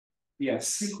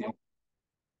Yes.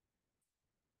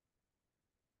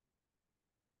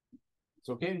 It's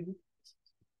okay.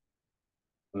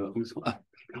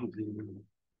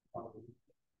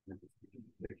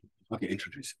 Okay,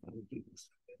 introduce.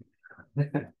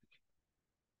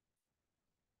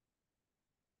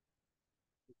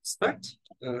 Start.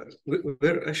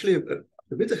 We're actually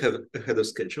a bit ahead of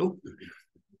schedule.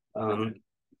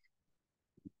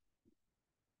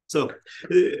 So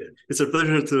it's a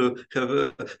pleasure to have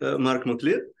Mark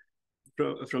Mclean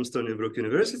from Stony Brook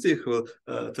University, who will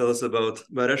tell us about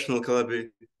birational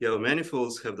Calabi-Yau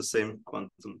manifolds have the same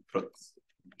quantum products.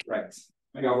 Right.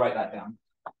 Maybe I'll write that down.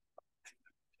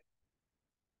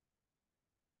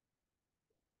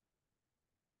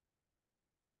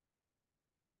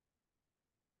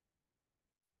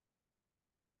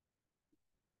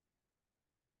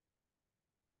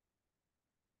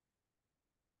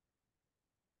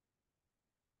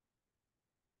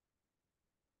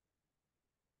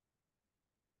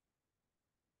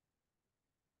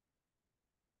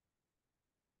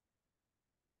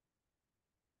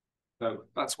 So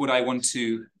that's what I want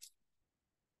to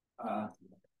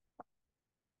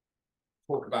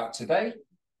talk about today.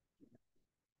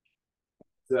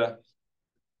 The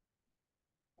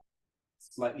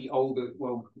slightly older,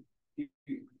 well,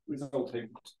 result I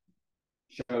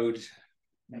showed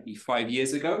maybe 5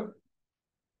 years ago.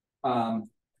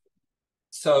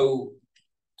 So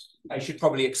I should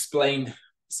probably explain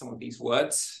some of these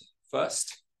words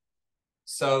first.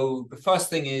 So the first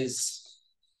thing is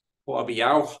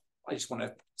Calabi-Yau. I just want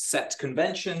to set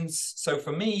conventions. So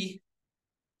for me,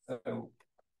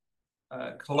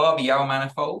 Calabi-Yau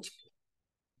manifold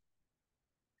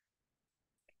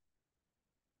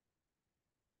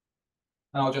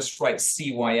and I'll just write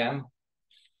CYM.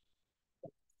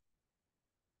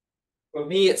 For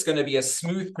me, it's going to be a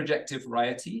smooth projective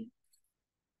variety.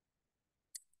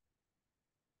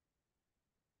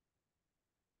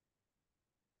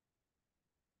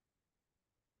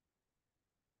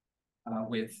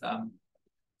 With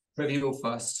trivial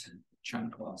first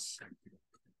Chern class.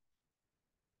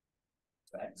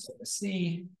 So X over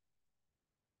C.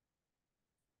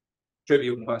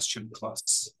 Trivial first Chern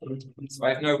class. So I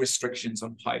have no restrictions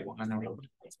on pi 1,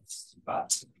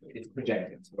 but it's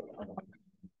projective.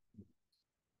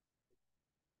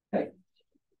 Okay.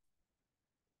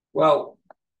 Well,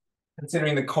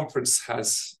 considering the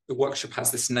workshop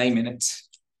has this name in it,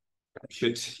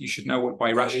 you should know what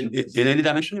birational is. In any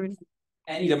dimension, you mean?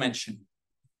 Any dimension.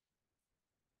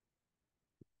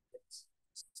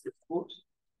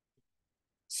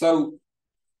 So,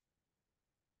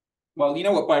 well, you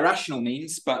know what birational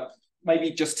means, but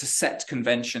maybe just to set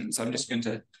conventions, I'm just going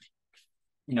to,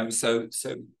 so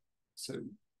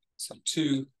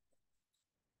two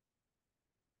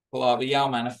Calabi-Yau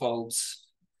manifolds,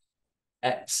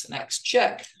 X and X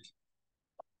check,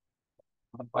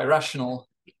 birational.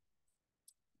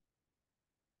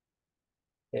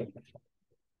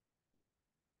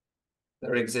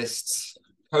 There exists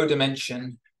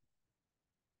codimension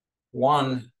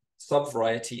 1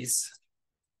 subvarieties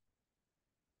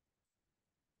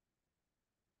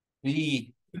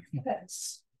V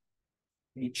X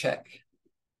V check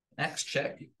X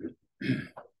check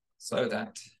so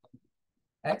that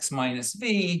X minus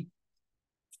V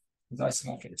is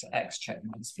isomorphic to X check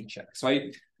minus V check. So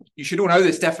you should all know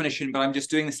this definition, but I'm just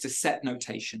doing this to set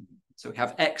notation. So we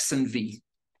have X and V.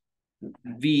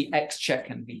 V, X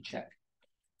check, and V check.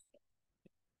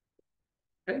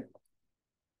 Okay.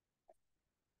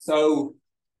 So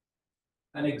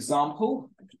an example,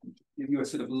 give you a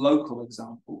sort of local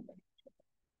example.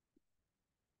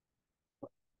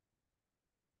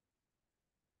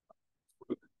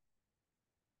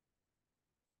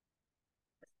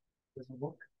 Doesn't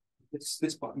work.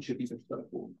 This button should be the third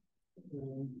one.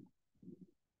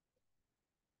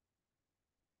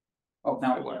 Oh,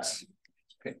 now it works.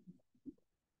 Okay.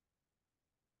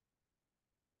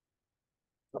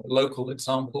 A local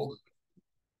example.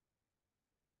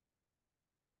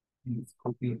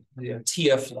 Copy the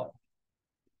tier flow.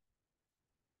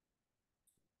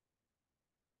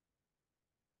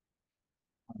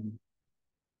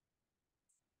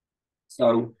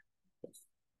 So,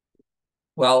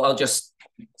 well,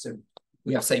 so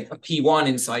we have, say, a P1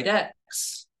 inside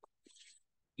X,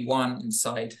 P1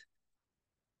 inside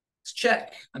X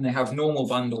check, and they have normal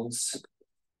bundles.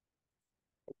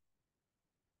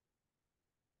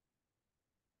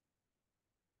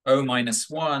 O minus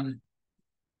 1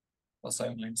 plus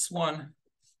O minus 1.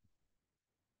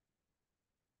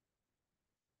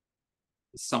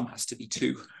 The sum has to be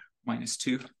 2 minus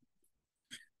 2.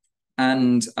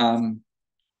 And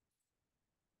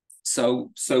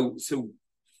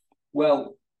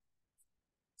well,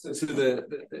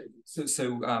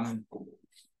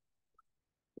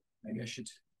 maybe I should.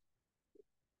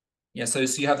 Yeah, so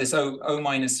you have this O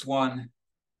minus 1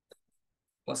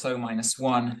 plus O minus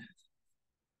 1.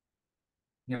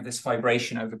 You have this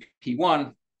vibration over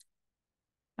P1.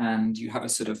 And you have a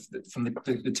sort of, from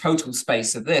the total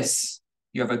space the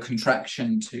you have a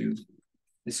contraction to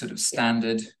this sort of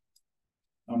standard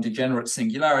non-degenerate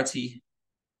singularity.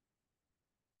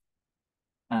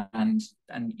 And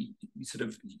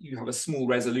you have a small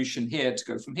resolution here to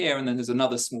go from here, and then there's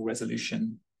another small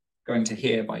resolution going to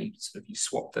here by sort of you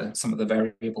swap some of the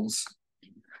variables.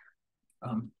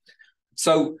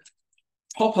 So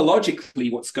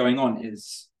topologically, what's going on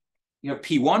is you have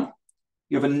P1,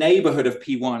 you have a neighborhood of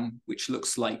P1 which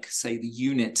looks like, say, the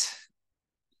unit.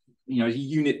 If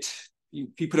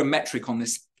you put a metric on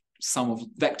this sum of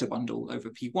vector bundle over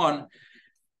P1,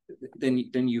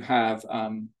 then you have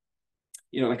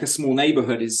like a small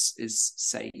neighborhood is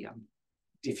say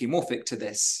diffeomorphic to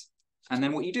this. And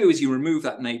then what you do is you remove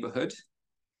that neighborhood,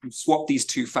 you swap these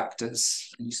two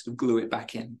factors, and you sort of glue it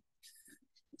back in.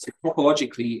 So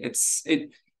topologically, it's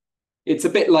a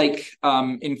bit like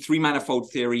in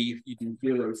three-manifold theory, you do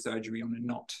zero surgery on a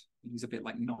knot. It's a bit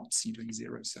like knots, you're doing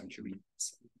zero surgery.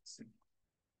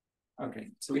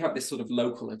 Okay, so we have this sort of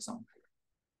local example.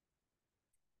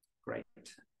 Great.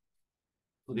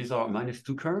 So these are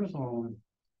 -2 curves, or?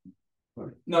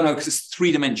 No, because it's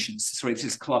 3 dimensions. Sorry, this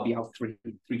is Calabi-Yau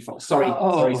threefold.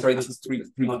 Sorry, this is three.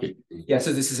 Okay. Yeah,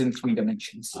 so this is in 3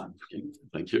 dimensions. Okay.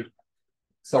 Thank you.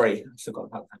 Sorry, I forgot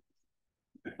about that.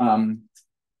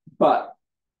 But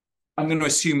I'm going to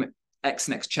assume X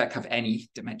and X check have any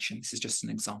dimension. This is just an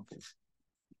example.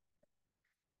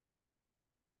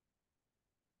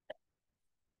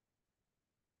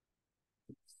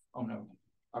 Oh no.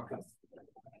 Okay.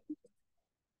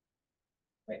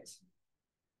 Right.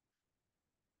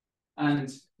 And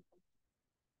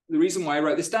the reason why I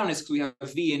wrote this down is because we have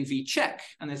V and V check,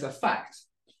 and there's a fact,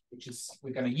 which is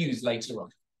we're going to use later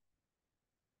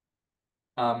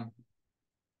on.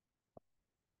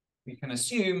 We can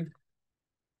assume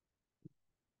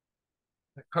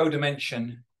the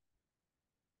codimension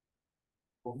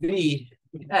of V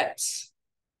X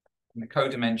and the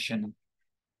codimension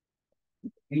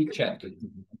V check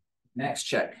and X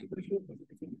check,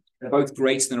 they're both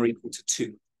greater than or equal to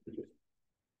 2.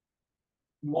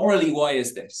 Morally, why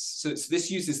is this? So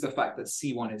this uses the fact that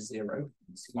C1 is 0,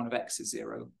 C1 of X is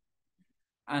 0.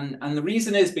 And the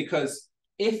reason is because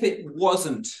if it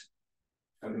wasn't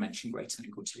codimension greater than or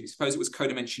equal to 2, suppose it was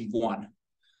codimension 1,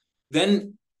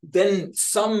 then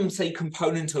some, say,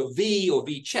 component of V or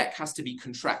V check has to be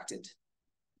contracted.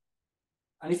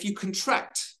 And if you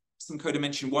contract some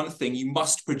codimension 1 thing, you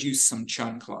must produce some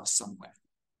Chern class somewhere.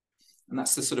 And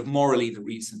that's the sort of morally the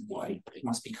reason why it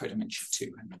must be codimension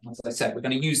 2. And as I said, we're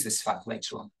going to use this fact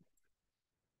later on.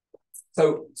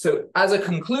 So as a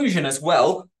conclusion as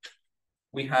well,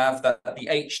 we have that the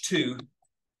H2.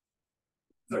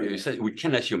 So you said we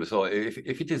can assume. So if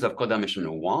it is of codimension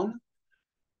 1.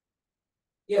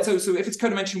 Yeah, so if it's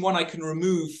codimension 1, I can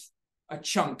remove a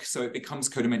chunk so it becomes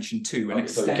codimension 2 and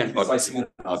extend this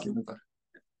isomorphic.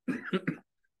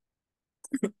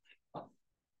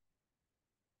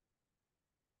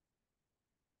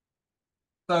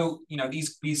 So,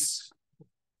 these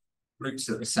groups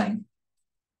are the same.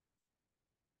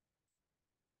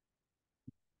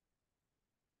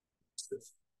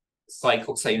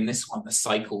 Cycle, say in this one, the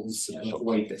cycles, the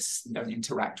way this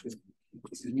interact with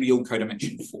real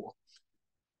codimension 4.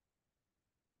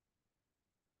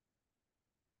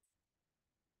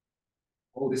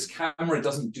 Oh, this camera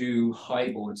doesn't do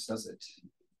high boards, does it?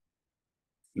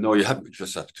 No,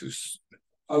 just have to.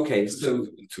 Okay, so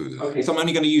I'm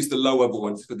only going to use the lower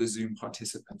boards for the Zoom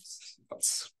participants.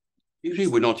 Usually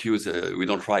we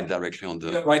don't write directly on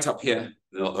the. Right up here.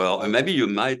 No, well, maybe you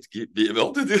might be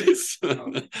able to do this.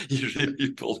 Oh. Usually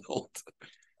people don't.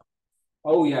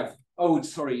 Oh yeah. Oh,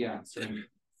 sorry. Yeah. Sorry.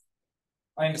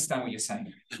 I understand what you're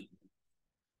saying.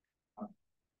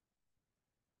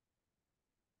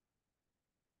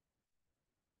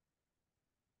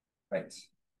 Right.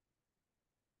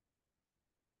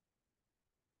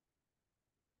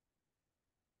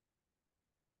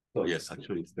 So yes,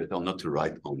 actually, it's better not to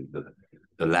write on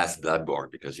the last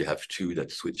blackboard because you have 2 that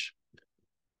switch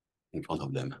in front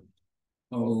of them.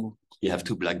 Oh. You have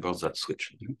 2 blackboards that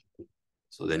switch.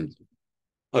 So then,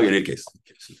 in any case,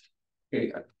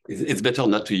 okay. It's better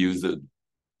not to use the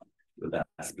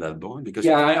last blackboard because.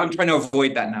 Yeah, I'm trying to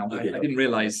avoid that now. Okay. I didn't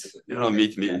realize.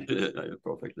 Meet me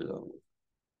perfectly.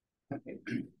 Okay.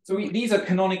 So these are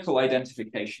canonical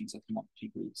identifications of homology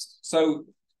groups. So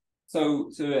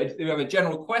we have a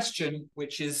general question,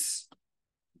 which is,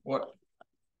 what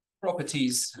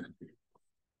properties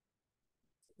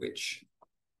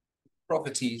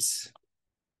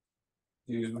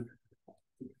do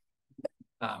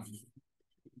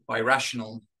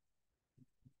birational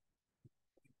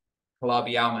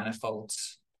Calabi-Yau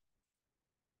manifolds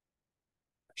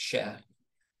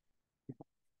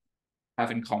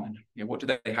have in common? Yeah, what do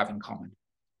they have in common?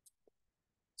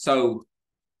 So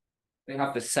they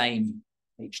have the same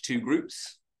H2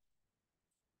 groups.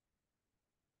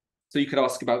 So you could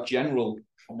ask about general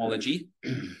homology.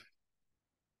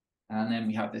 And then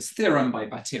we have this theorem by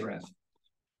Batirev.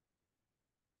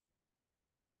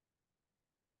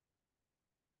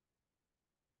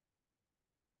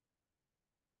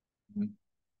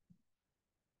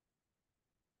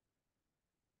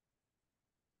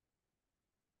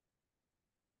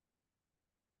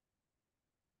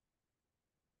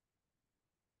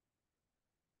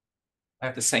 I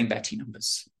have the same Betti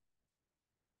numbers.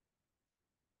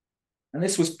 And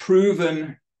this was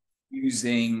proven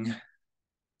using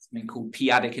something called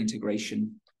p-adic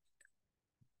integration.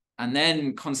 And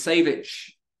then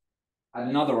Kontsevich had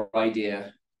another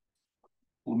idea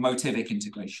called motivic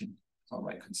integration. I'll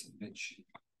write Kontsevich.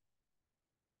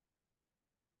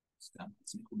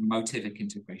 Something called motivic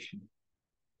integration.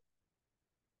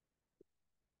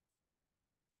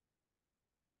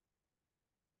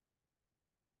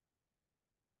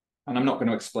 And I'm not going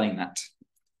to explain that,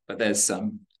 but there's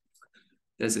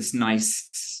this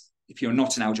nice, if you're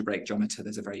not an algebraic geometer,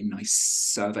 there's a very nice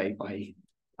survey by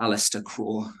Alistair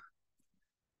Craw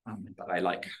that I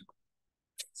like.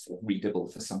 It's readable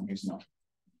for someone who's not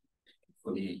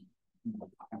fully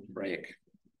algebraic.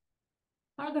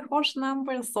 Are the Hodge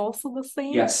numbers also the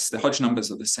same? Yes, the Hodge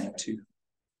numbers are the same too.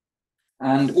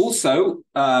 And also,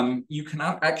 you can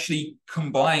actually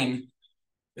combine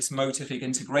this motivic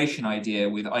integration idea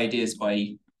with ideas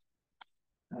by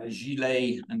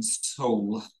Gillet and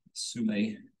Soule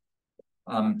to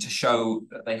show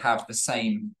that they have the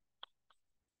same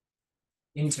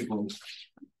integral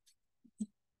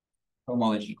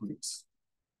homology groups.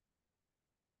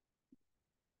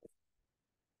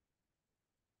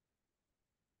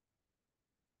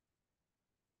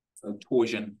 So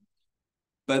torsion.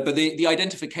 But the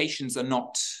identifications are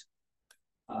not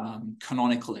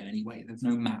canonical in any way. There's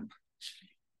no map.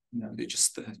 You know, they're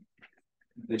just the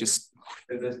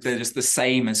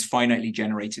same as finitely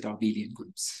generated abelian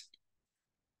groups.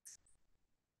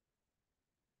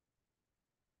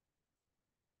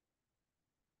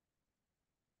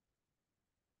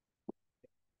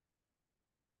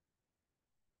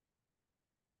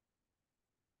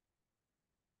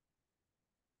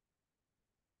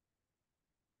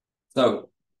 So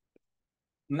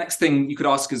next thing you could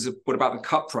ask is, what about the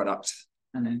cut product?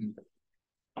 And then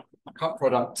cut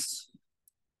products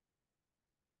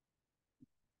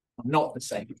are not the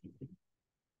same.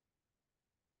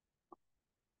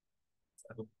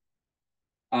 So,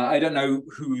 I don't know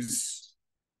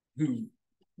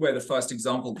where the first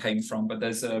example came from, but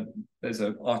there's an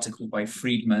article by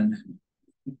Friedman,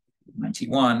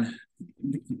 91,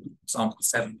 example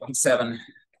 7.7.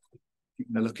 You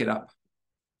can look it up.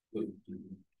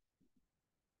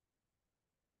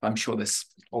 I'm sure this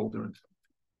older.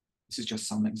 This is just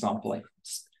some example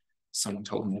someone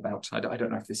told me about. I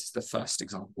don't know if this is the first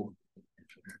example.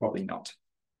 Probably not.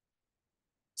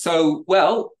 So,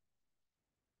 well,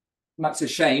 that's a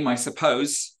shame, I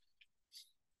suppose.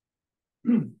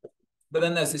 But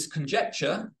then there's this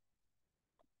conjecture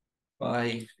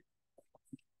by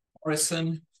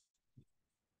Morrison.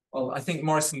 Well, I think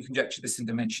Morrison conjectured this in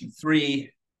dimension 3,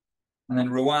 and then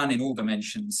Rowan in all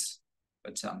dimensions.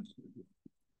 But at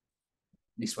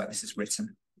least where this is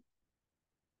written.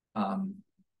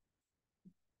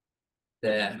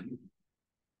 Their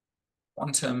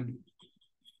quantum,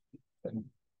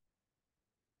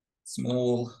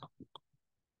 small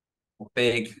or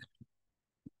big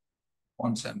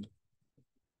quantum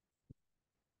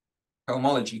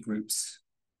cohomology groups,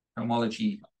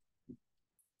 cohomology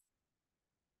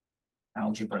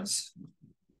algebras.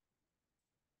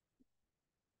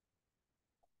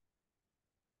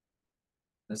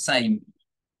 The same,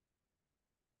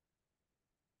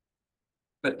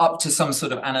 but up to some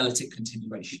sort of analytic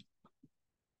continuation,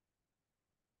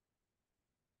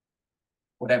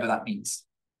 whatever that means.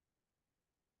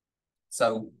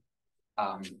 So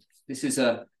this is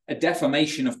a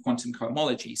deformation of quantum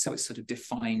cohomology. So it's sort of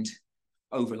defined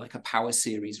over like a power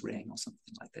series ring or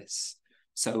something like this.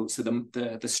 So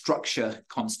the structure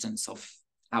constants of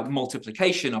our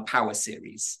multiplication are power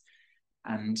series,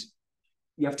 and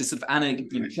you have to sort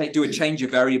of do a change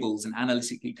of variables and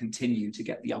analytically continue to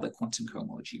get the other quantum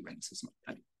cohomology rings.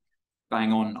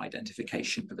 bang on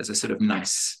identification, but there's a sort of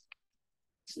nice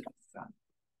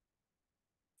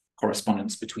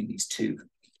correspondence between these two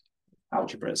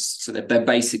algebras. So they're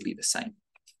basically the same.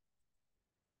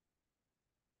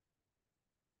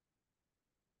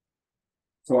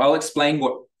 So I'll explain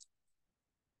what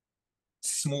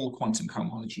small quantum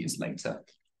cohomology is later.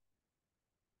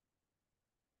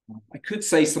 I could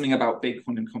say something about big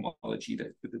quantum cohomology,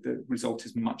 that the result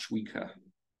is much weaker.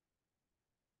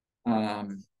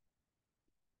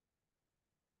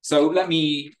 So let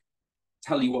me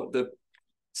tell you what the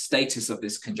status of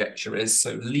this conjecture is.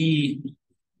 So Lee,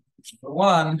 for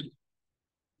one,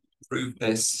 proved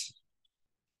this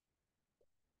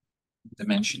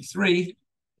dimension 3.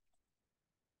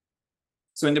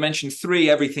 So in dimension 3,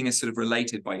 everything is sort of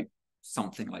related by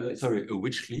something like this. Sorry,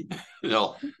 which Lee?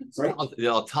 Sorry?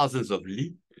 There are thousands of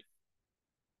Lee.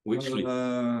 Which Lee?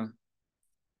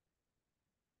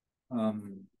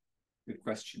 Good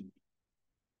question.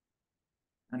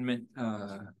 And Min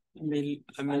Lee,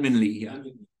 yeah.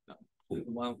 The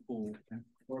one who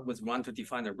was one to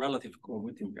define the relative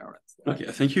coherent invariance. Okay,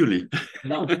 thank you, Lee.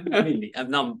 No, I mean Lee.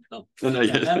 No.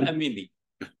 Yes. I mean Lee.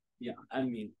 Yeah, I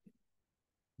mean.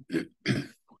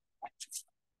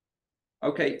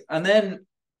 Okay, and then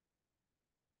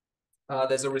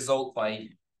there's a result by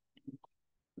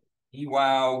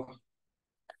Yau,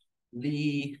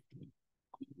 Lee,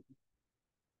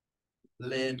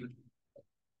 Lin,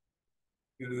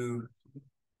 Gu,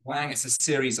 Wang. It's a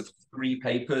series of 3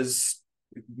 papers,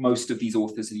 with most of these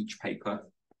authors in each paper.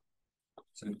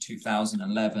 So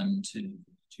 2011 to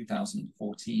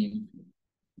 2014.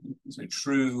 So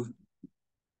true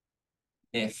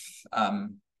if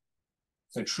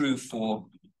so true for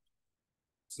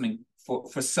something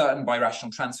for certain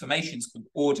birational transformations called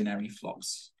ordinary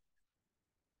flops.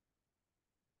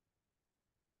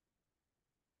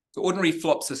 So ordinary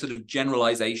flops are sort of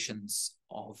generalizations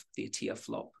of the Atiyah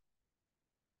flop.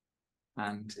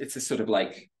 And it's a sort of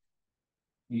like,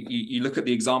 you look at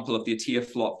the example of the Atiyah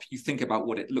flop, you think about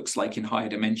what it looks like in higher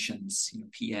dimensions,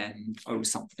 Pn, O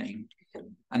something,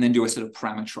 and then do a sort of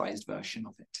parameterized version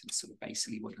of it. It's sort of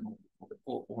basically what an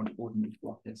ordinary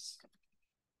flop is.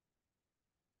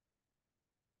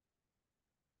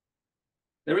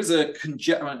 There is a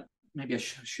conjecture, maybe I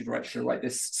should write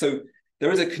this. So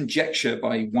there is a conjecture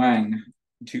by Wang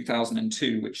in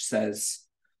 2002, which says,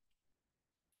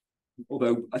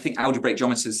 although I think algebraic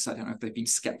geometers, I don't know if they've been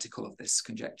skeptical of this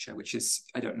conjecture, which is,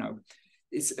 I don't know.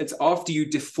 It's after you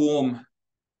deform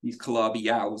these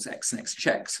Calabi-Yaus, X and X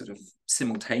check, sort of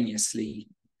simultaneously,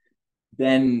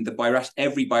 then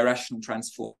every birational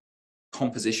transform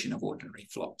composition of ordinary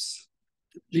flops.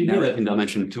 Do you know that in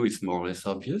dimension 2 it's more or less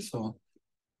obvious, or?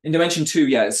 In dimension 2,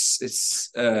 yeah, you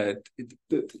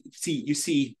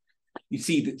see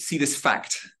this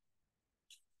fact.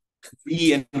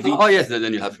 V and V. Oh yes,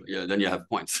 then you have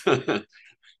points. Then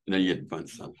you get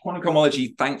points. Quantum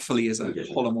cohomology, thankfully, is a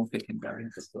holomorphic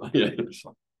invariant. Yeah.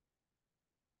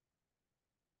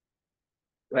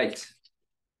 Right.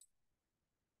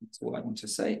 That's all I want to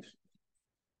say.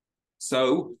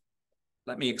 So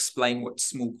let me explain what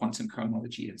small quantum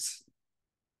cohomology is.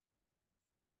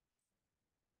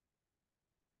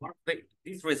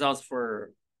 These results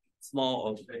for small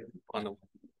or big quantum?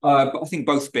 I think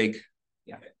both big.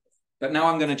 Yeah. But now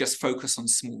I'm going to just focus on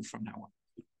small from now on.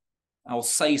 I'll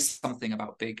say something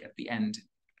about big at the end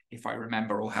if I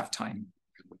remember or have time.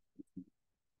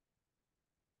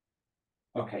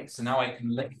 Okay, so now I can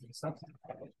link this up.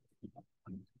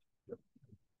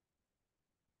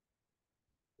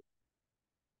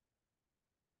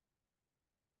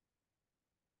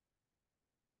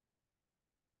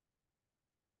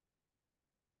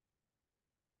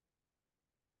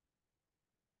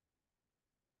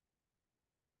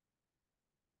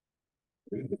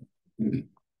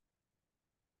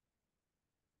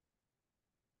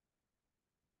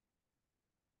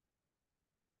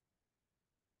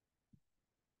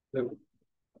 So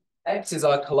X is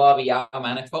our Calabi-Yau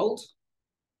manifold.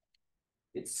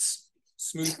 It's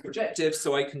smooth projective,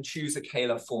 so I can choose a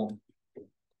Kähler form.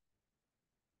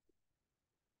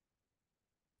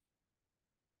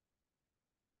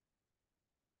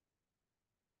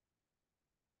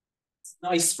 It's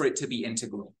nice for it to be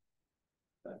integral.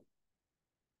 But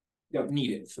you don't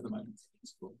need it for the moment.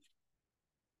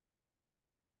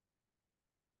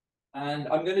 And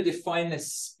I'm going to define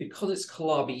this, because it's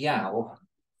Calabi-Yau,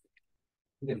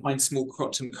 define small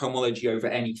quantum cohomology over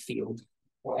any field,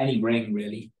 or any ring,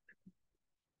 really.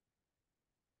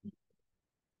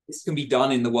 This can be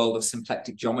done in the world of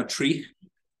symplectic geometry.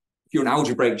 If you're an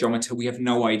algebraic geometer, we have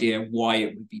no idea why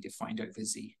it would be defined over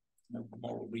Z. No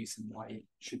moral reason why it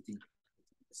should be.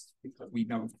 because we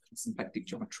know symplectic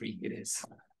geometry it is.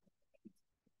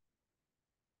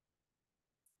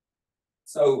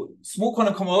 So small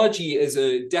quantum cohomology is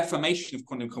a deformation of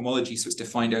quantum cohomology, so it's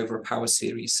defined over a power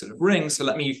series sort of ring. So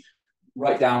let me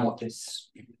write down what this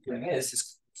ring is.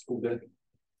 It's called the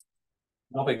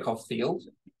Novikov field.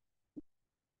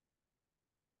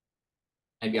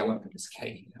 Maybe I won't put this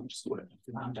K, I'll just call it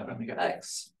lambda omega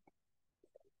x.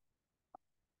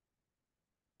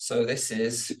 So this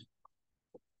is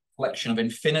a collection of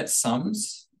infinite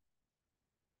sums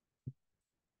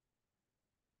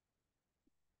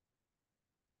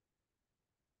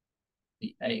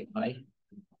the AI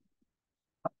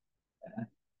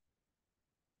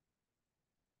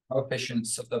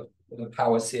coefficients of the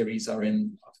power series are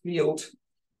in our field.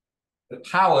 The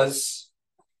powers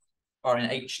are in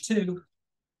H2.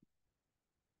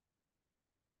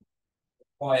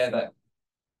 Require that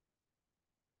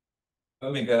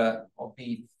omega of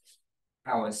the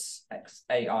powers x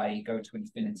AI go to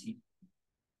infinity.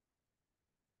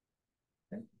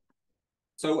 Okay.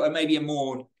 So maybe a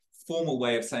more formal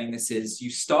way of saying this is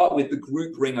you start with the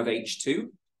group ring of H2,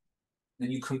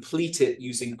 then you complete it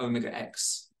using omega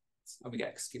x. Omega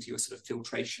x gives you a sort of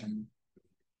filtration,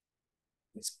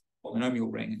 this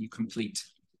polynomial ring, and you complete.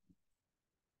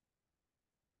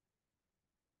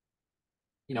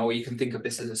 You know, or you can think of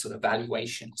this as a sort of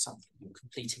valuation or something, you're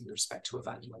completing with respect to a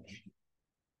valuation.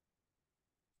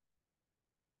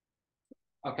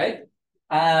 Okay,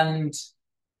 and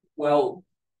well,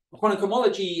 quantum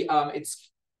cohomology,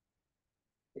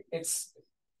 it's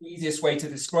the easiest way to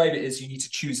describe it is you need to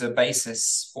choose a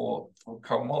basis for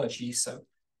cohomology. So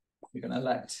we're going to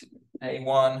let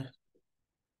A1,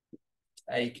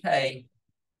 AK, a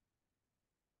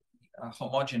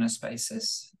homogeneous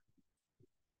basis.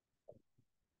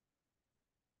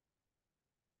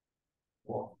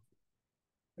 For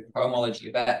the cohomology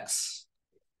of X,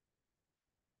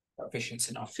 coefficients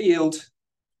in our field,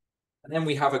 and then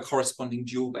we have a corresponding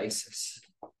dual basis.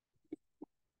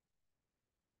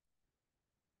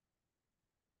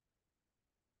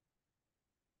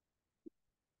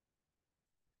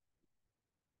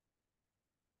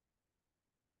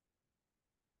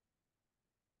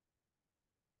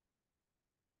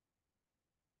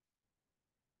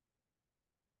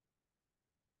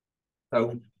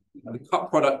 So the cut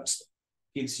product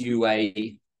gives you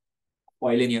a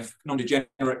bilinear,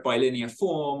 non-degenerate bilinear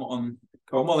form on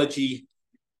cohomology,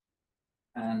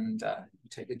 and you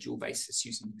take the dual basis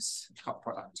using this cut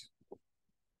product.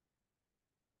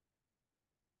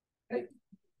 Okay.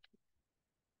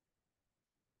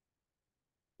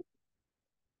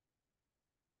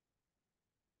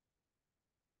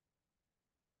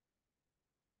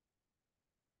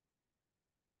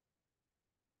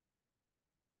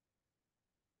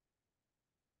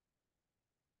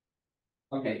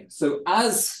 Okay, so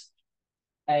as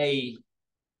a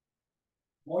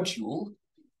module,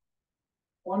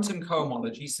 quantum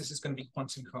cohomology, so this is going to be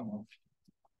quantum cohomology.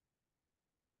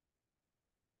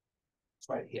 It's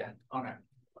right here. Oh no.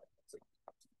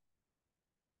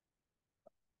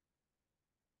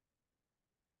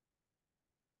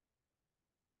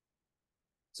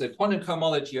 So quantum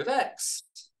cohomology of X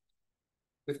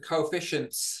with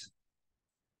coefficients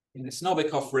in this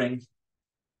Novikov ring.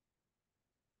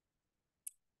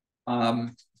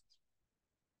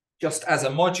 Just as a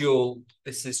module,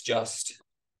 this is just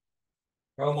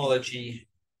cohomology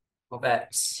of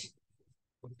X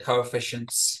with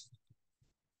coefficients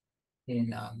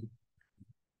in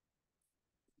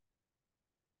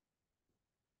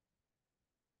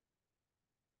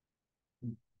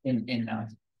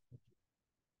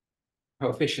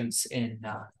coefficients in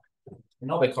the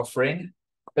Novikov ring.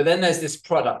 But then there's this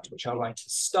product, which I'll write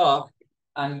as star,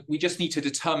 and we just need to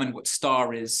determine what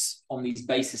star is on these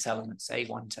basis elements,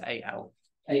 A1 to AL,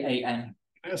 AAN.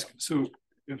 So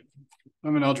if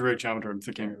I'm an algebraic geometer, I'm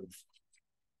thinking of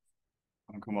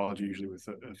cohomology usually with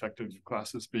effective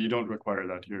classes, but you don't require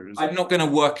that here. I'm not going to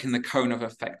work in the cone of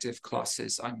effective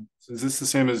classes. So is this the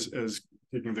same as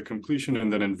taking the completion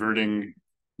and then inverting?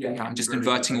 Yeah, I'm just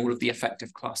inverting all of the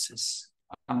effective classes.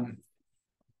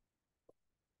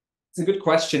 It's a good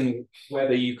question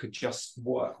whether you could just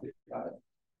work with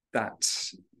that.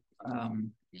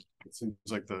 It seems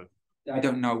like I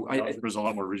don't know. There's a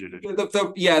lot more rigid.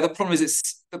 The problem is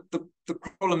the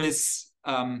problem is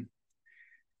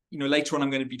you know, later on I'm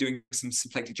going to be doing some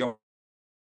symplectic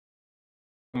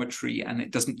geometry, and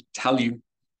it doesn't tell you.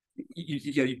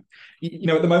 You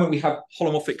know, at the moment we have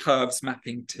holomorphic curves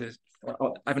mapping to. I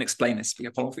haven't explained this. We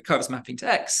have holomorphic curves mapping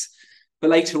to X. But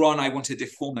later on, I want to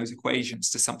deform those equations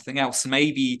to something else.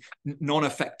 Maybe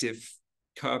non-effective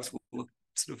curves will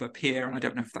sort of appear, and I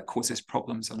don't know if that causes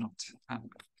problems or not.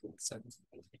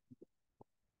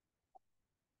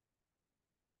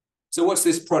 So what's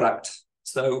this product?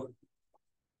 So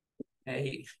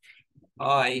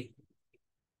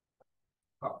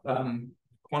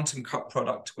quantum cup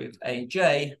product with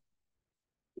AJ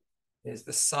is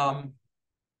the sum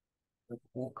of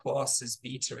all classes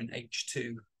beta in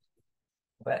H2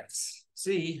 of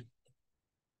XZ,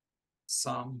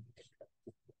 sum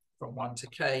from 1 to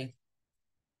K.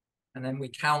 And then we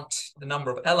count the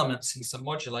number of elements in some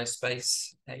moduli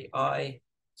space, AI,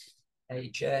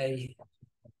 AJ,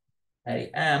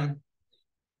 AM.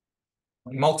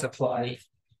 We multiply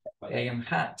by AM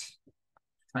hat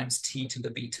times T to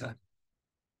the beta.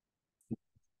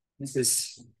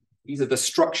 These are the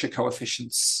structure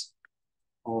coefficients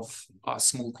of our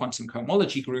small quantum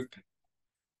cohomology group.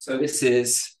 So this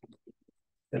is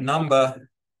the number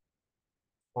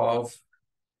of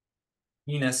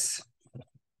genus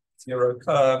zero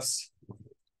curves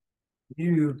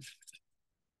U1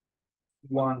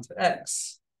 to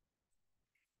X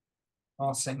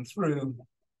passing through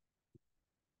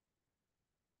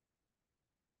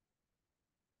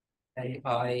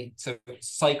AI, so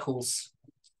cycles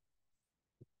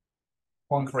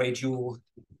Poincare dual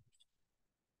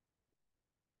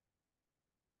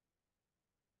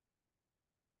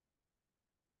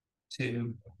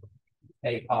to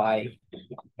AI,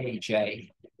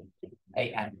 AJ,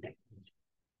 AN.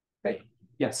 Okay,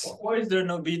 yes. Why is there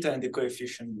no beta in the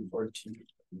coefficient before T?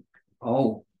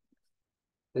 Oh,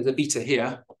 there's a beta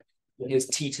here. Here's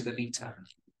T to the beta.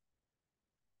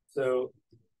 So,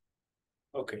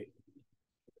 okay.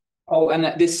 Oh,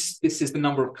 and this is the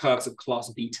number of curves of class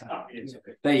beta. Yes,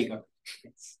 okay. There you go.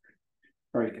 Yes.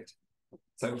 Very good.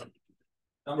 So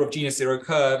number of genus zero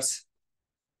curves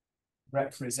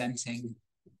representing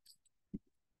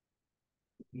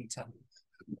beta.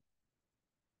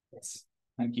 Yes,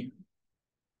 thank you.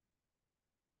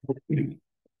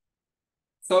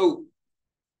 So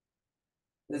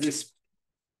there's this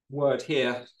word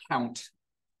here, count.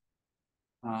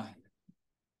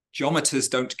 Geometers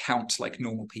don't count like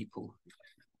normal people,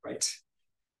 right?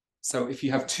 So if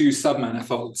you have two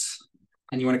submanifolds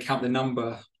and you want to count the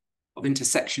number of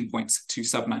intersection points of two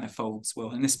submanifolds,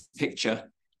 well, in this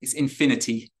picture, it's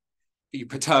infinity, but you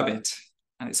perturb it,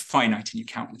 and it's finite, and you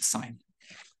count with sign.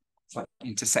 It's like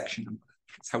intersection number.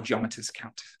 That's how geometers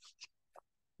count.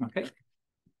 Okay.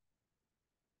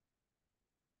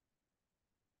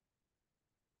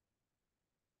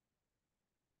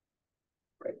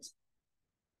 Great.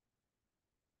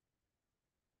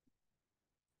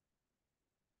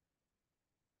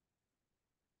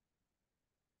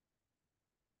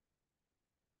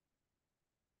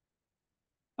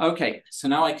 Okay, so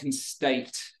now I can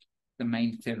state the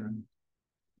main theorem.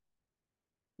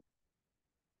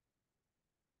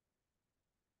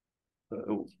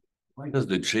 Why does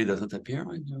the J doesn't appear?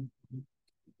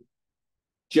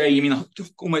 J, you mean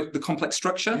the complex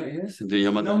structure? Yeah, yes. The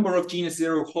number of genus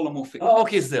zero holomorphic. Oh,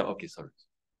 okay, it's there. Okay, sorry.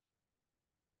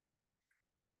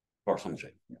 Or some J.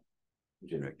 Yeah.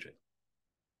 Generic J.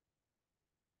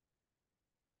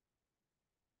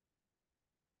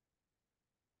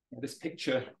 This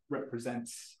picture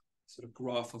represents sort of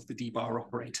graph of the D-bar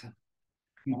operator,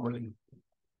 morally.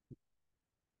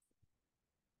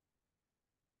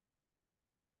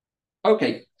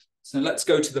 Okay, so let's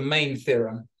go to the main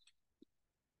theorem.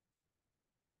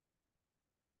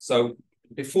 So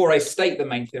before I state the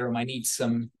main theorem, I need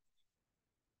some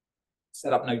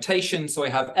setup notation. So I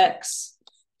have X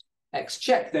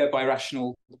check, they're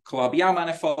birational Calabi-Yau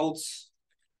manifolds.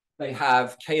 They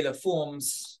have Kähler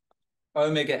forms,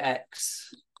 omega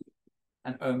X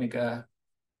and omega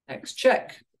X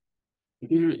check.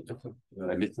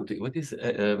 I missed something. What is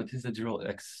the dual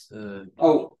X? So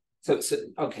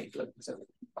okay. So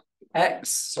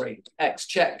X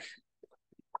check.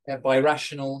 They're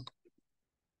birational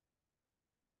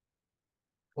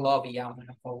Calabi-Yau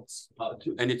manifolds.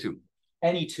 Any two.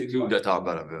 Any two. Two that are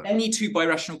birational. Any two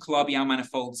birational Calabi-Yau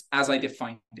manifolds as I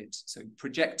defined it. So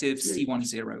projective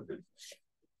C10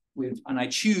 and I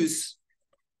choose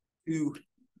two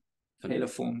Kähler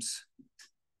forms.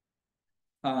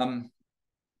 And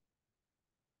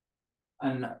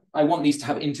I want these to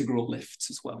have integral lifts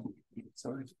as well.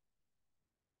 So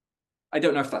I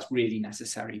don't know if that's really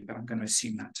necessary, but I'm going to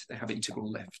assume that they have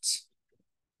integral lifts.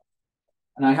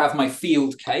 And I have my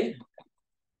field K.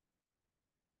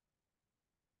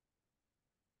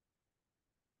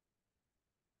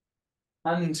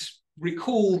 And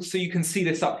recall, so you can see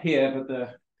this up here, but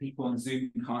the people on Zoom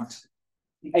can't.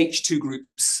 The H2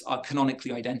 groups are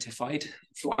canonically identified.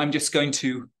 So I'm just going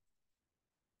to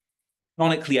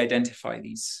canonically identify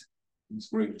these these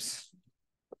groups.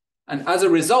 And as a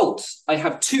result, I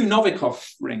have two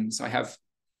Novikov rings. I have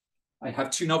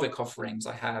two Novikov rings.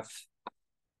 I have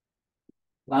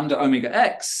lambda omega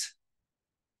x,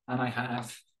 and I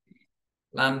have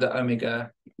lambda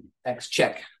omega x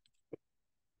check.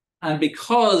 And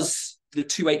because the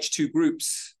two H2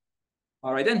 groups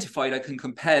are identified, I can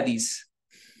compare these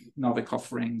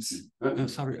Novikov rings.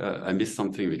 Sorry, I missed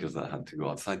something because I had to go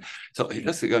outside. So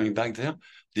just going back there,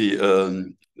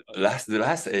 the last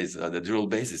is the dual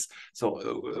basis.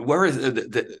 So where is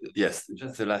yes,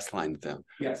 just the last line there.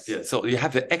 Yes. Yeah. So you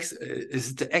have the x.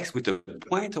 Is it the x with the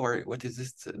point, or what is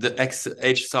this? The x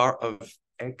h star of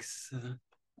x.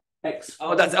 X.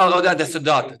 That's a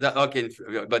dot. Okay,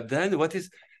 but then what is?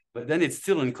 But then it's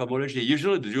still in cohomology.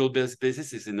 Usually the dual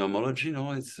basis is in homology,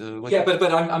 no? It's yeah,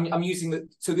 but I'm using the,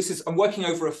 so this is, I'm working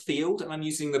over a field and I'm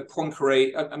using the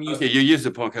Poincaré. I'm using, okay, you use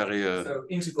the Poincaré. So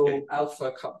integral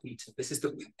alpha cut beta. This is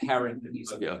the pairing that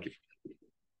uses. Okay, okay.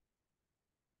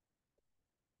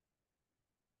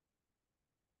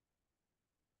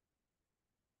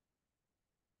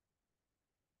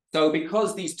 So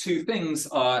because these two things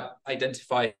are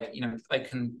identified, I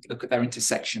can look at their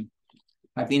intersection.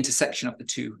 I have the intersection of the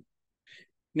two.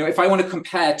 If I want to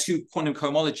compare two quantum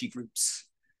cohomology groups,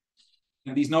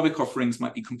 these Novikov rings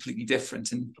might be completely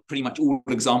different, and pretty much all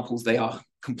examples, they are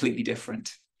completely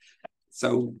different.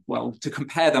 So, well, to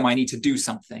compare them, I need to do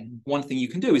something. One thing you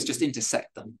can do is just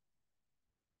intersect them.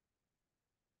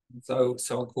 So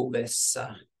I'll call this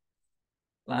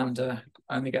lambda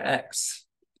omega x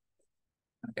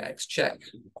check.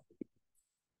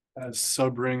 As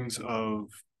subrings of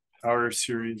power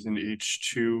series in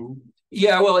H2.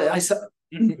 Yeah, well,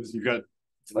 because you've got.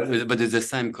 But it's the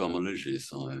same cohomology,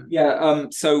 so. Yeah.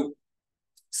 So,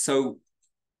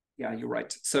 yeah, you're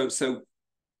right. So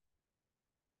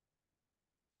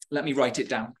let me write it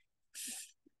down.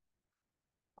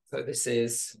 So this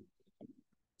is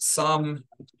sum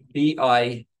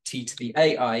bi t to the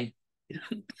ai.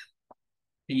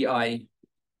 Bi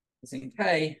is in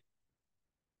K.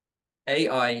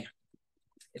 AI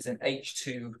is in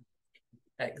H2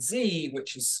 xz,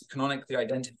 which is canonically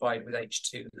identified with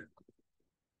H2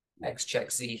 x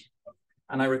check z.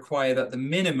 And I require that the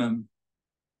minimum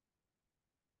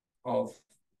of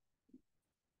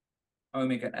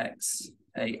omega x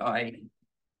AI,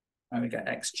 omega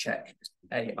x check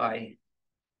AI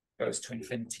goes to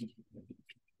infinity.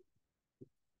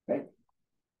 Okay.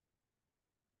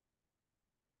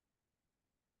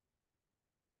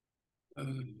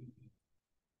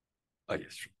 Oh,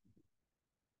 yes.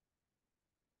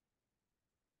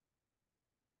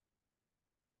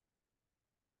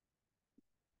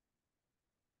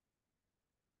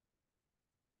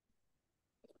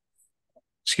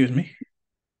 Excuse me.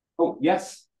 Oh,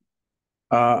 yes.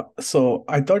 So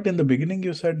I thought in the beginning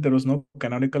you said there was no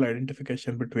canonical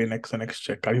identification between x and x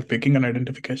check. Are you picking an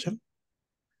identification?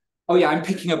 Oh yeah, I'm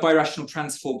picking a birational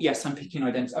transform. Yes, I'm picking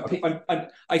identity.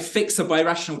 I fix a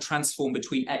birational transform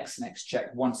between x and x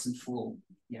check once and for all.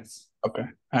 Yes. Okay.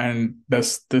 And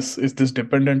is this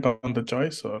dependent on the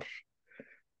choice, or?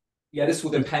 Yeah, this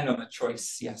will depend on the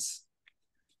choice. Yes.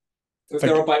 So if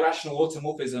there are birational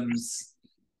automorphisms,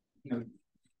 you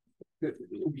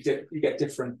get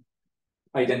different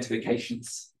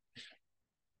identifications.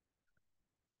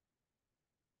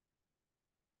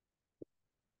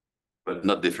 But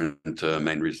not different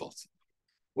main results.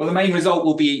 Well, the main result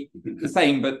will be the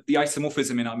same, but the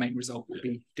isomorphism in our main result will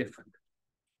be different.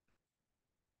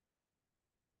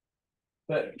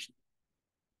 But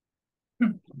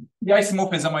the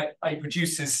isomorphism I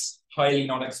produce is highly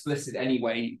non-explicit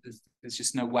anyway. There's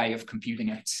just no way of computing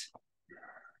it.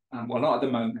 Well, not at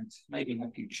the moment, maybe in the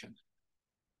future.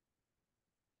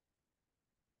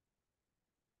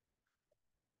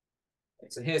 Okay,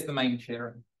 so here's the main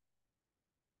theorem.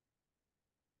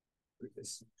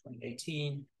 This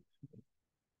 2018.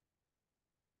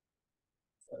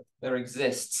 So there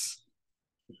exists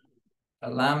a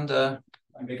lambda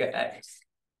omega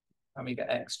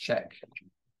x check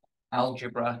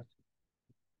algebra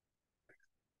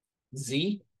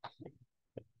Z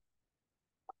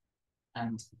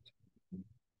and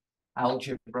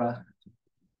algebra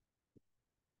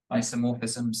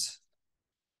isomorphisms.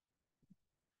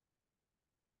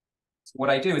 So what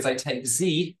I do is I take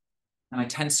Z and I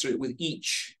tensor it with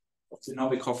each of the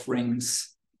Novikov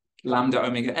rings, lambda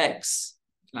omega x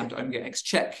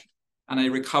check, and I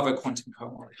recover quantum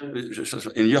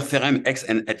cohomology. In your theorem, x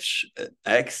and x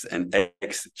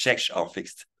checks are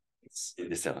fixed. In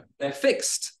this theorem. They're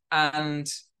fixed, and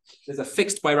there's a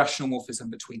fixed birational morphism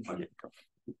between them.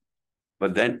 Okay.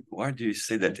 But then, why do you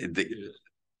say that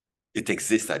it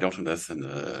exists? I don't understand.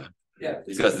 Yeah.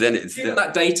 Because then it's Given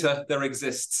that data, there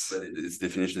exists. But its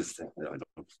definition is there. I don't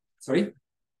know. Sorry?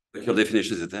 But your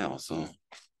definition is there, so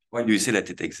why do you say that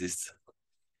it exists?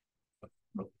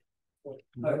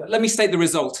 Let me state the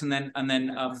result and then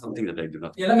Something that I do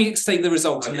not. yeah, let me state the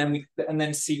result and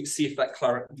then see if that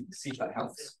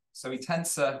helps. So we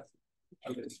tensor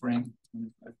over this ring.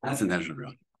 That's an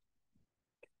algebra.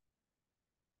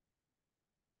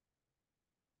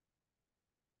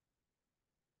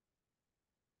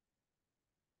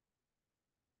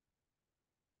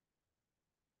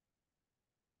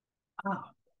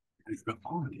 Ah, I've got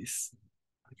all of this.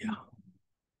 Yeah.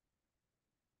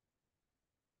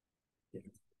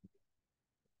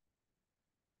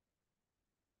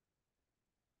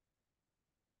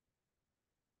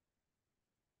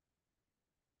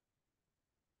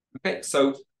 Okay,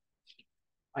 so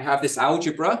I have this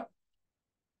algebra.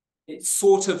 It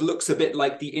sort of looks a bit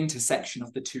like the intersection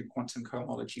of the two quantum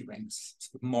cohomology rings.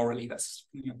 Morally, that's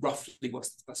roughly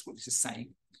that's what this is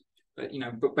saying. But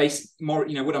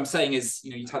what I'm saying is,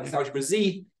 you have this algebra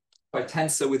Z. If I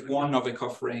tensor with one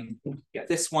Novikov ring, I get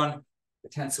this one. I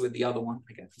tensor with the other one,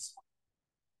 I get this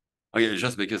one. Okay,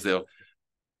 just because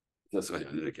that's what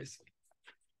in the case.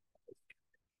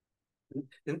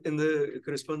 In the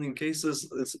corresponding cases,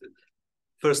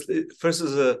 first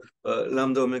is a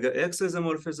lambda omega x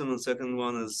isomorphism, and second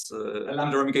one is a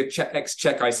lambda omega x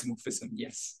check isomorphism.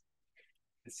 Yes.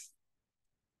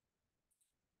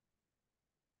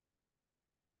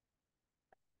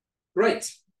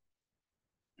 Great.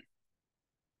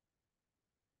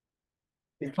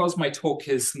 Because my talk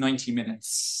is 90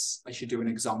 minutes, I should do an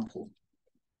example.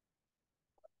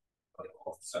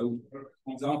 So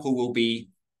the example will be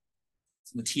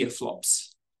some Atiyah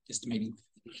flops, just maybe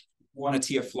one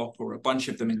Atiyah flop or a bunch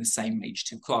of them in the same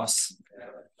H2 class.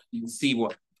 You'll see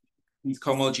what these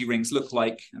cohomology rings look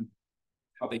like and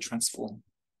how they transform.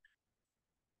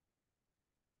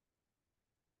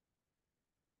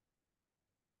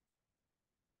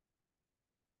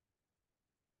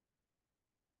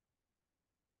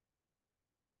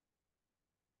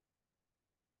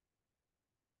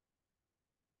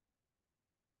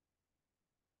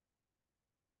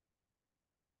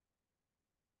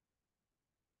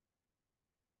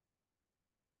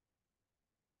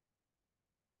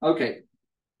 Okay,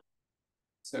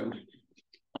 so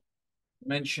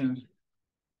mention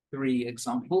 3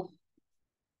 example.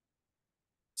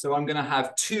 So I'm going to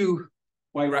have 2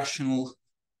 birational.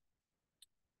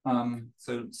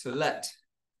 So let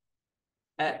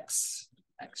x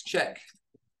check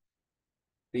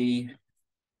be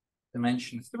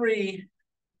dimension 3,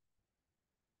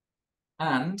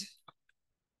 and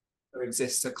there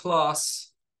exists a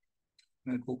class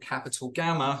I'm going to call capital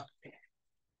gamma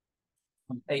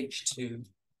on H2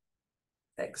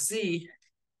 xz,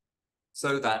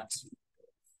 so that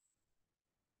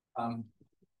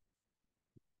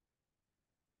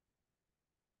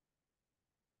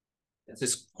this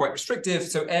is quite restrictive.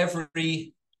 So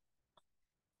every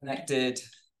connected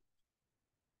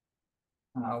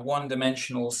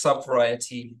one-dimensional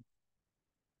subvariety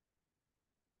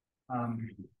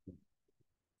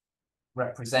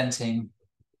representing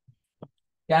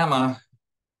gamma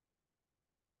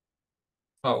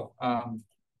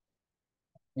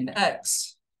in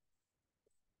X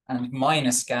and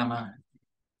minus gamma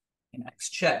in X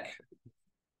check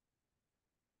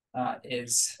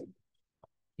is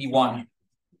E1.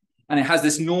 And it has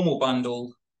this normal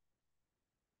bundle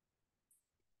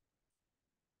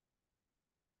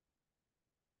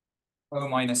O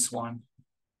minus 1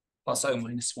 plus O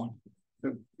minus 1.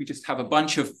 So we just have a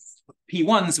bunch of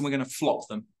P1s and we're going to flop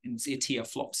them in the Atiyah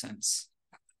flop sense.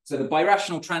 So the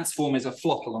birational transform is a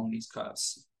flop along these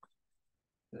curves.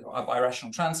 Our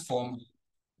birational transform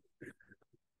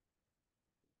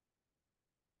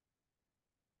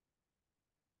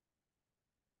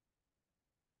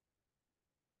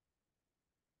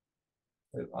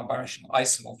our birational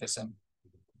isomorphism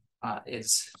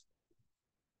is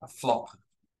a flop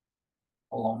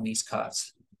along these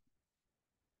curves.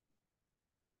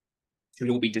 It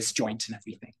will all be disjoint and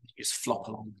everything. Just flop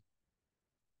along.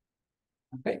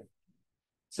 Okay.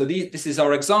 So this is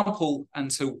our example, and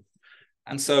so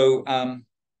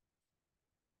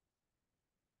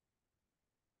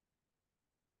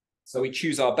we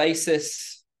choose our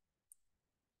basis.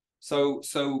 So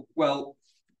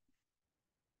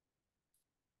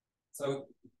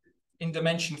in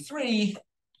dimension 3,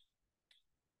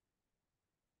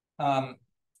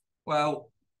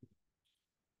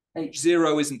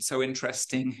 H0 isn't so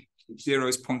interesting. H0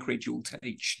 is Poincare dual to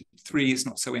H3 is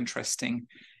not so interesting.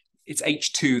 It's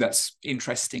H2 that's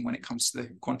interesting when it comes to the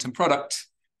quantum product.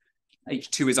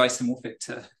 H2 is isomorphic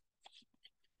to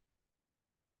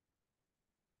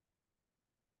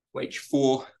to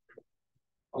H4.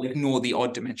 I'll ignore the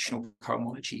odd dimensional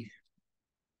cohomology.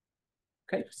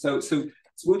 Okay, so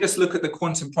we'll just look at the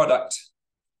quantum product.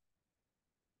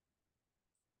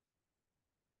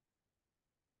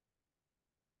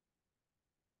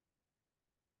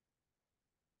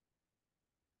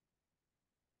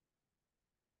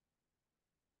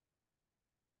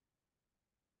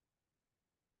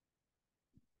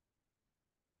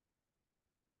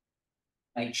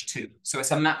 H2. So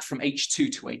it's a map from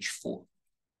H2 to H4.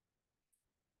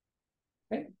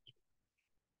 Okay.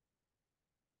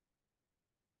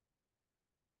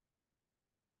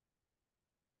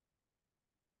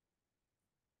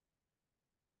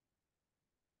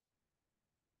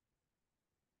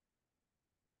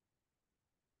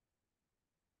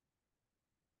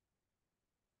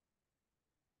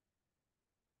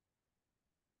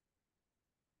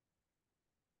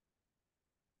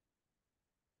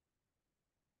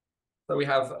 So we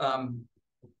have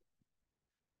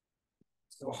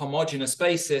so a homogeneous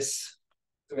basis.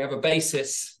 So we have a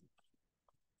basis.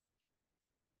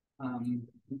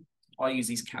 I'll use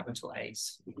these capital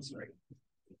A's. Sorry.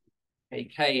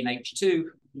 AK in H2.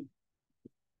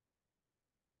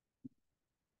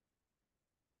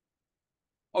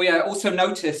 Oh yeah, also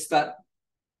notice that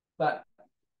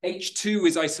H2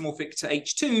 is isomorphic to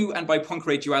H2, and by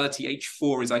Poincare duality,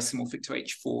 H4 is isomorphic to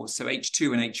H4. So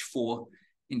H2 and H4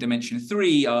 in dimension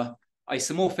 3 are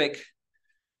isomorphic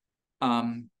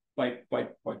by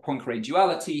Poincare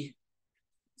duality.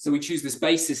 So we choose this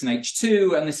basis in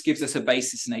H2, and this gives us a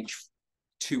basis in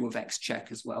H2 of X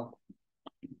check as well.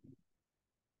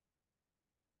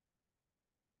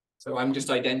 So I'm just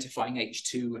identifying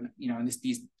H2, and and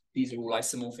these are all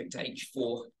isomorphic to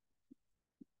H4.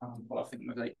 Well, I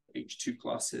think of H2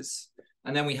 classes,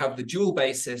 and then we have the dual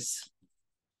basis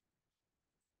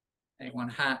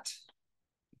A1 hat,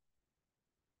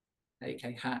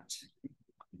 AK hat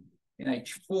in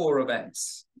H4 of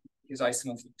X is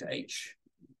isomorphic to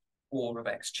H4 of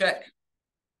X check.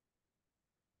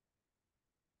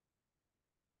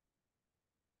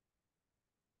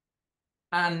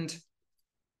 And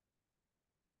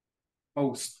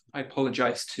oh, I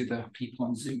apologize to the people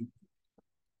on Zoom.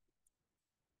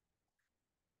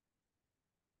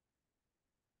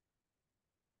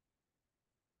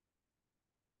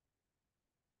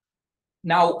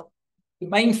 Now, the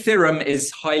main theorem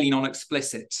is highly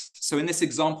non-explicit. So in this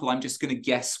example, I'm just going to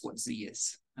guess what Z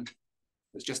is. And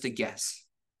it's just a guess.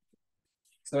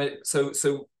 So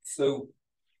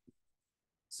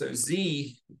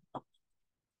Z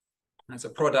as a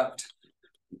product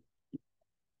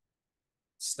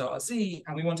star Z,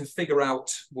 and we want to figure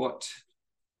out what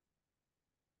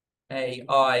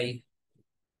AI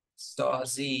star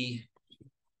Z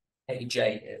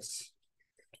AJ is.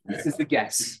 This is the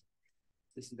guess.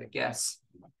 This is a guess.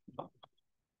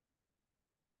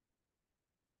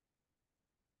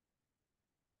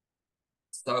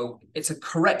 So it's a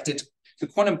corrected, the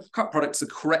quantum cup product is a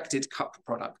corrected cup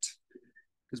product.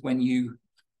 Because when you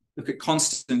look at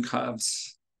constant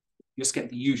curves, you just get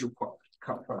the usual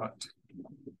cup product.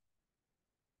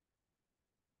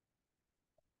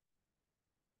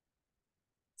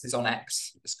 This is on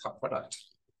X, this cup product.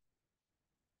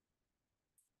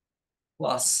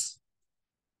 Plus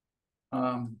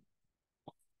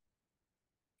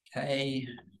K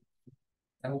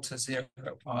delta 0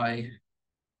 I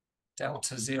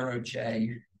delta 0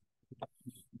 J.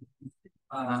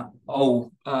 I'm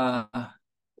going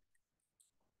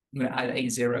to add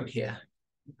A0 here.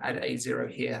 Add A0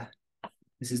 here.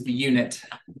 This is the unit.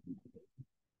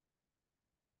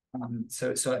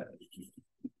 So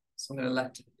I'm going to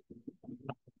let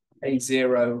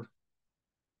A0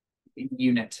 in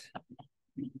unit.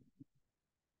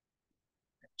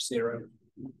 H0.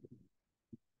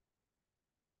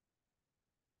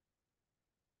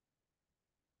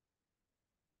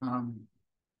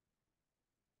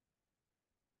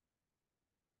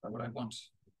 That's what I want.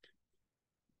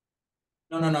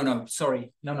 No,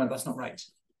 sorry. No, that's not right.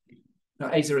 No,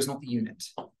 A0 is not the unit.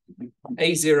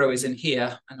 A0 is in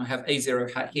here, and I have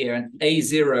A0 hat here, and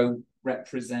A0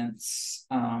 represents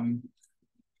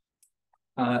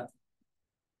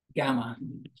gamma,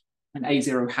 and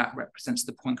A0 hat represents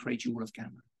the Poincare dual of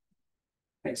gamma.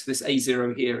 Okay, so this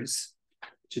A0 here is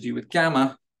to do with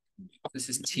gamma. This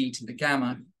is T to the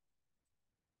gamma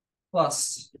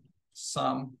plus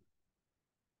some.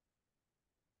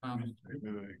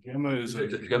 Gamma is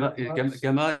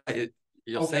gamma.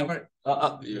 You're saying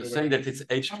that it's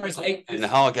H, and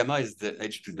how gamma is the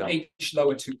H2 down. H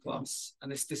lower 2 class,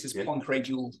 and this is Poincare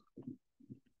dual.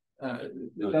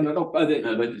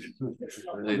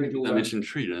 Dimension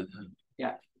 3.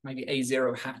 Yeah, maybe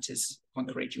A0 hat is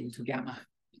Poincare dual to gamma.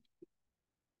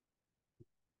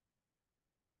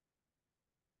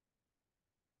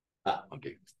 Ah,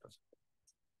 okay.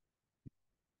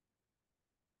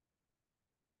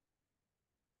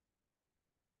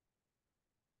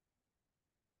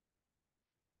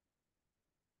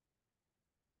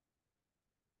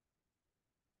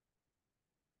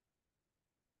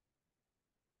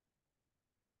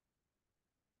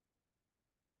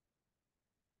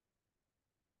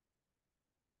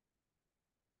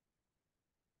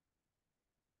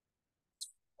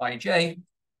 Ij.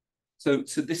 So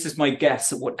this is my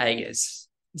guess at what A is.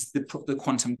 It's the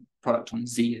quantum product on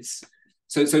Z is.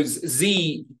 So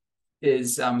Z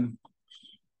is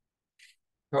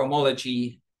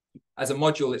cohomology. As a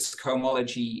module, it's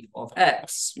cohomology of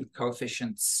X with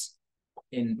coefficients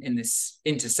in this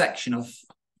intersection of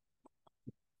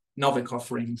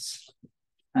Novikov rings.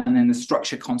 And then the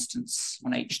structure constants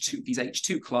on H2, these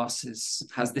H2 classes,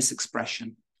 has this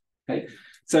expression. Okay,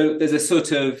 so there's a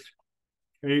sort of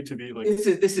A to be like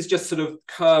this is just sort of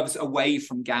curves away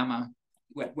from gamma,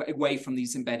 away from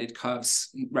these embedded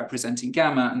curves representing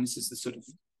gamma, and this is the sort of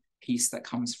piece that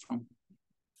comes from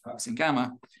curves in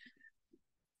gamma.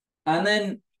 And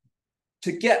then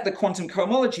to get the quantum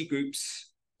cohomology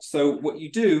groups, so what you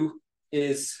do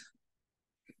is,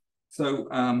 so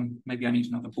maybe I need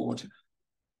another board.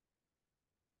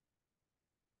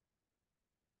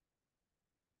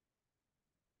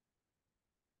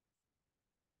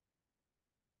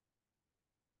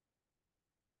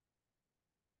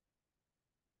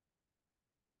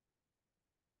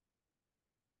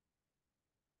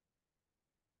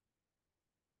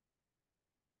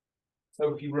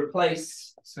 So if you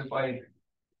replace, so by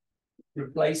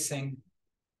replacing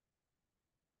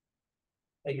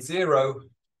A0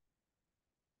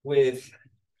 with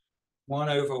 1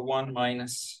 over 1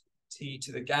 minus t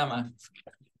to the gamma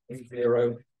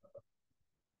A0,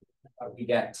 we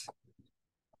get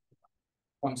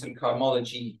quantum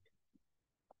cohomology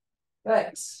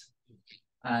X,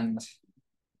 and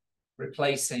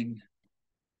replacing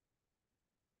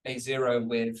A0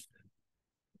 with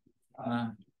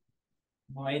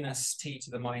minus t to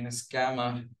the minus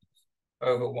gamma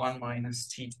over 1 minus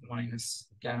t to the minus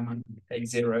gamma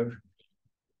A0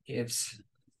 gives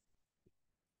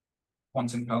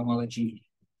quantum cohomology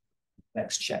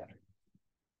X check.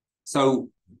 So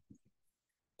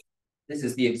this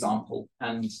is the example,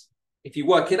 and if you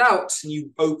work it out and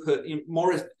you open,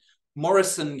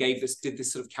 Morrison did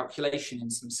this sort of calculation in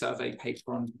some survey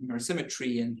paper on mirror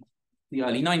symmetry in the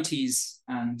early 90s,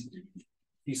 and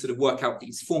you sort of work out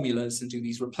these formulas and do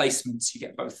these replacements, you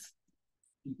get both.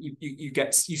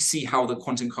 You see how the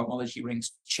quantum cohomology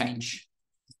rings change.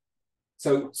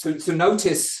 So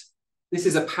notice this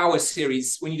is a power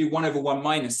series. When you do 1 over 1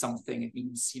 minus something, it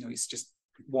means it's just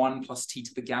 1 plus t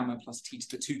to the gamma plus t to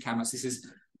the 2 gamma. So this is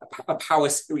a power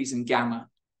series in gamma.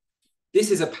 This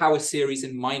is a power series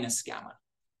in minus gamma.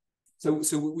 So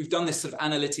we've done this sort of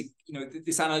analytic,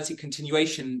 this analytic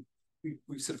continuation.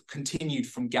 We've sort of continued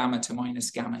from gamma to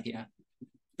minus gamma here.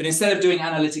 But instead of doing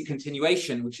analytic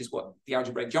continuation, which is what the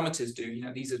algebraic geometers do,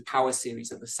 these are power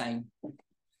series of the same.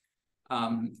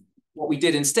 What we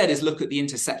did instead is look at the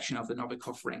intersection of the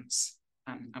Novikov rings,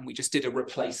 and we just did a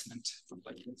replacement from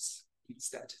like this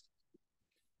instead.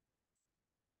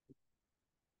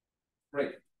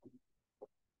 Great.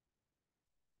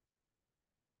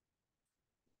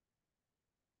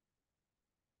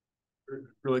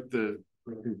 for like the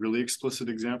really explicit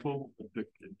example, if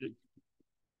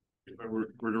I were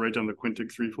to write down the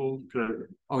quintic threefold, could I?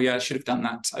 Oh yeah, I should have done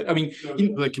that. I mean,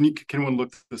 like, can one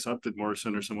look this up? Did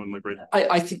Morrison or someone like write?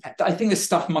 I think this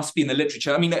stuff must be in the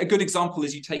literature. I mean, a good example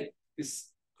is you take this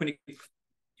quintic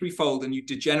threefold and you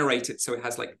degenerate it so it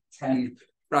has like 10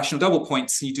 rational double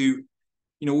points, and you do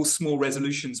all small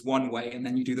resolutions one way, and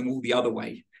then you do them all the other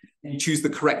way, and you choose the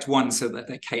correct one so that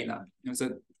they're Kähler. There's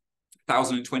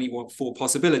 1,024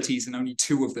 possibilities, and only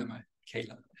 2 of them are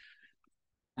Kähler.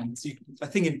 And so I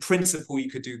think in principle, you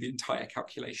could do the entire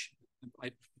calculation.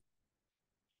 I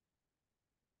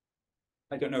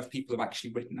don't know if people have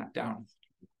actually written that down.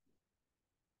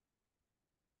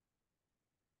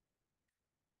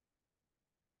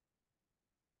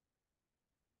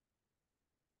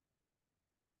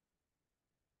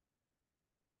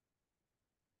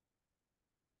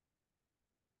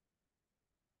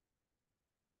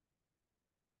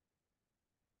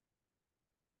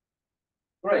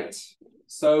 Great.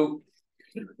 So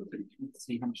let's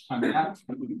see how much time we have.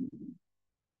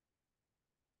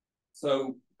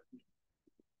 So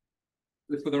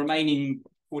for the remaining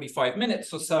 45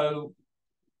 minutes or so,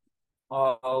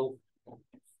 I'll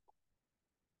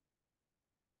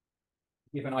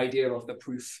give an idea of the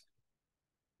proof.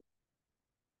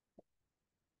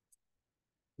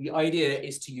 The idea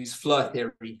is to use Floer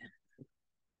theory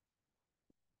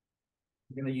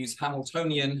I'm going to use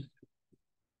Hamiltonian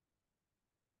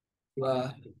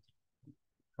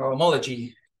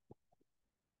cohomology.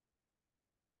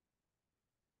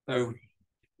 So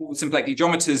all symplectic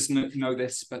geometers know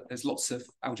this, but there's lots of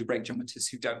algebraic geometers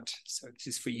who don't. So this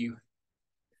is for you.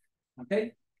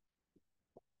 Okay.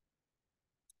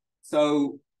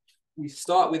 So we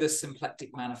start with a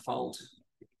symplectic manifold,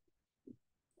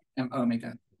 M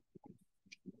omega.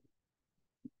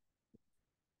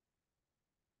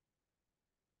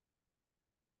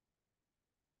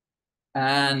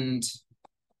 And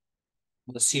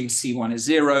we'll assume C1 is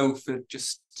 0 for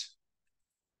just,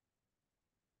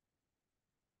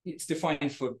 it's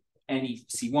defined for any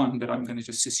C1, but I'm going to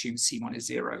just assume C1 is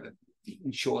 0. That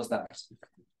ensures that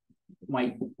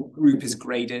my group is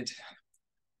graded.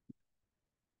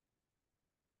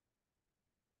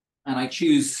 And I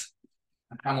choose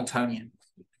a Hamiltonian.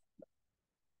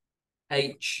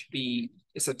 HB,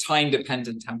 it's a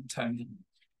time-dependent Hamiltonian.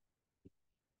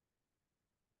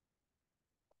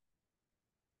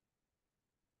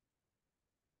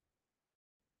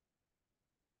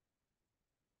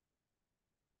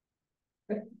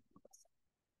 Okay.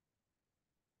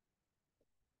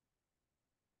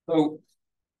 So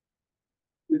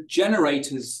the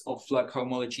generators of Flood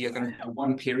cohomology are going to have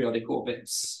one periodic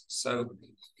orbits. So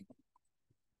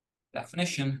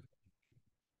definition,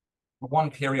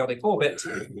 one periodic orbit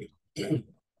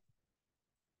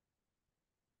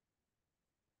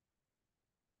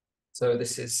so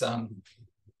this is a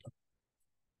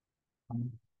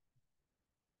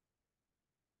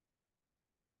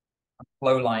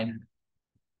flow line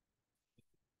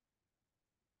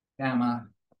gamma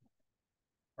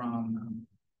from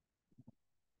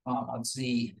R mod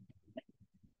Z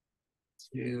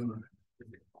to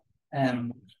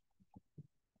M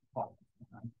of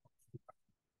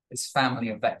this family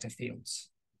of vector fields.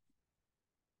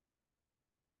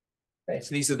 Okay,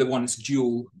 so these are the ones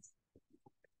dual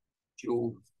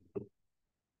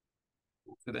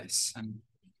for this, and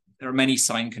there are many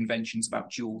sign conventions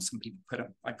about dual. Some people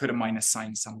I put a minus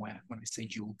sign somewhere when I say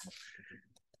dual.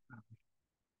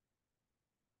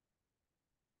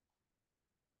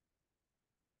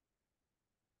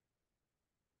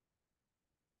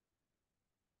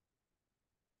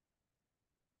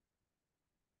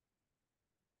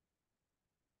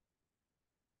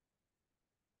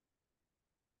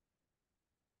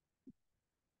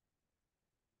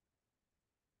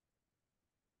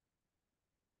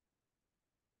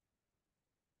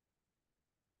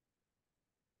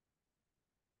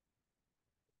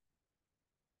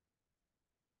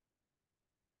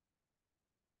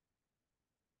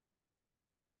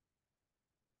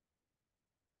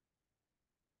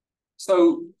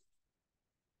 So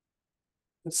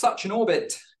for such an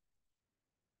orbit,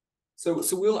 so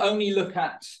we'll only look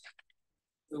at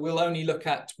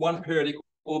one periodic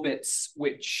orbits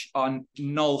which are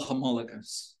null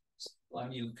homologous. So we'll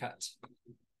only look at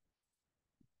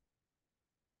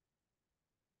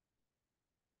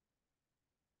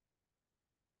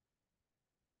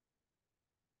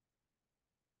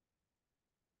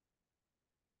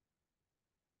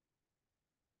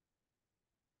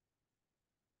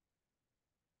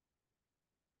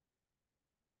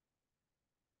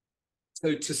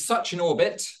so to such an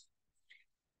orbit,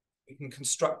 we can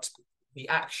construct the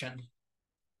action.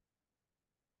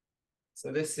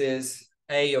 So this is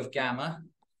A of gamma.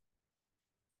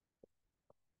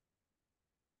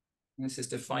 And this is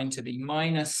defined to be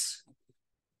minus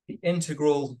the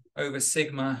integral over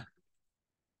sigma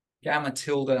gamma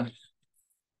tilde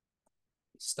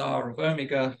star of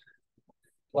omega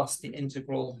plus the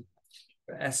integral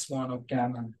for S1 of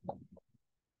gamma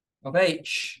of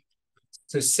H.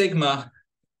 So sigma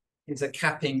is a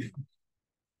capping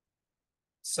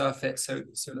surface.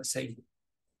 So let's say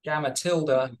gamma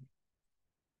tilde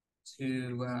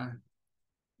to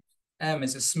M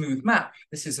is a smooth map.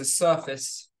 This is a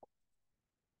surface.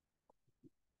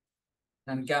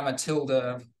 And gamma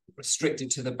tilde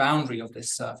restricted to the boundary of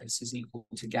this surface is equal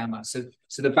to gamma. So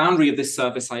the boundary of this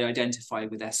surface I identify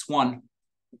with S1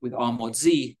 with R mod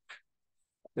Z.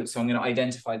 So I'm going to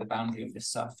identify the boundary of this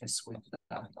surface with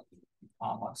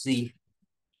R mod Z.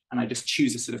 And I just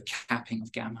choose a sort of capping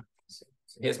of gamma. So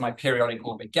here's my periodic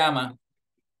orbit gamma.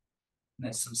 And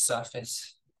there's some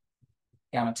surface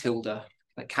gamma tilde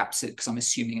that caps it because I'm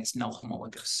assuming it's null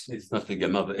homologous. It's not the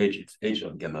gamma of H, it's H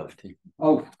of gamma of T.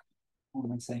 Oh, what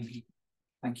am I saying?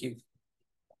 Thank you.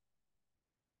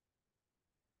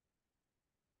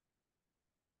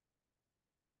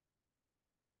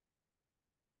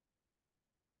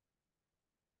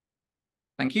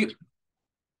 Thank you.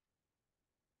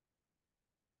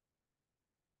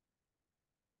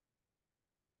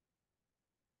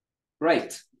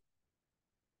 Great.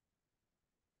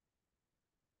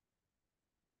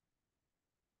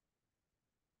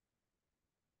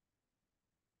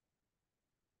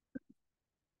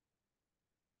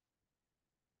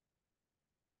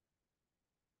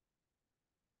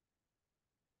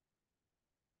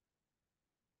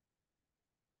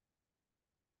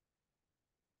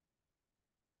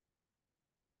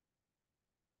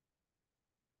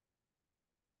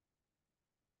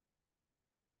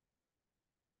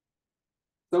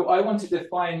 So I want to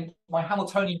define my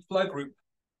Hamiltonian flow group.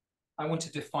 I want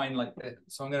to define like this.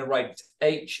 So I'm going to write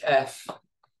HF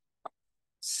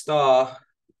star,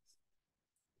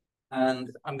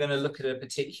 and I'm going to look at a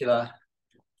particular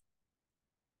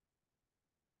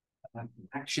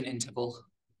action interval.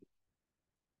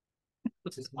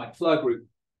 This is my flow group.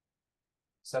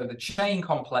 So the chain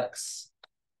complex,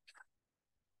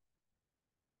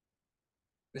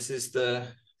 this is the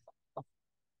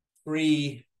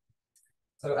free.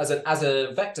 So as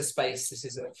a vector space, this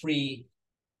is a free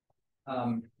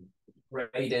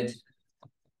graded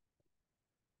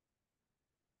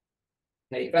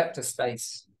vector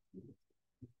space.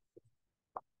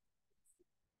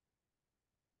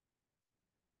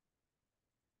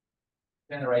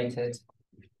 Generated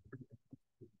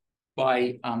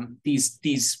by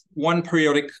these one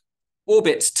periodic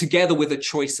orbits together with a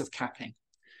choice of capping.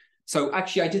 So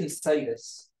actually, I didn't say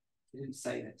this. Let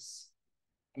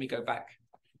me go back.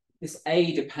 This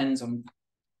A depends on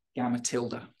gamma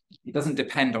tilde. It doesn't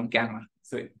depend on gamma.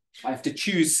 So I have to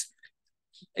choose.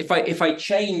 If I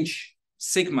change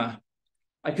sigma,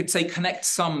 I could say connect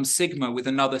some sigma with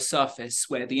another surface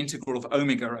where the integral of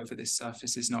omega over this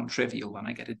surface is non-trivial, and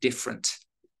I get a different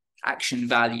action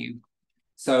value.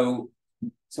 So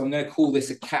I'm going to call this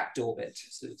a capped orbit.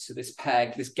 So this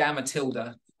peg, this gamma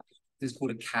tilde, is called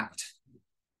a capped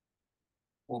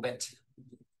orbit.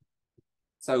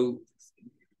 So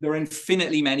there are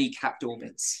infinitely many capped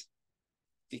orbits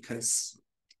because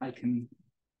I can,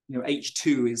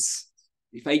 H2 is,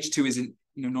 if H2 isn't,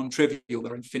 non-trivial,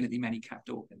 there are infinitely many capped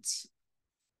orbits.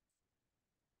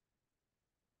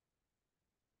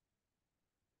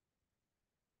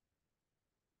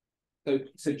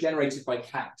 So generated by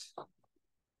capped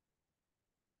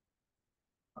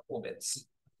orbits.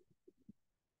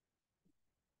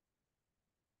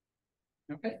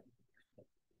 Okay.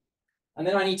 And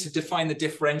then I need to define the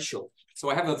differential. So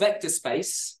I have a vector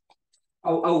space.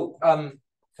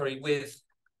 With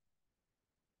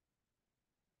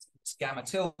gamma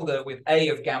tilde with A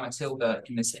of gamma tilde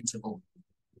in this interval.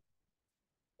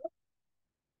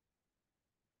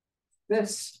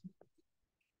 This.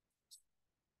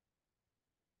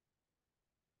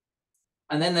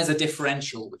 And then there's a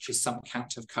differential, which is some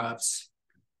count of curves.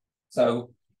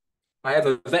 So I have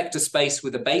a vector space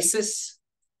with a basis.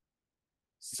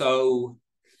 So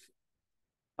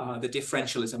the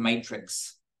differential is a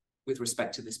matrix with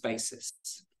respect to this basis.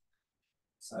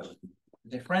 So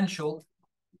the differential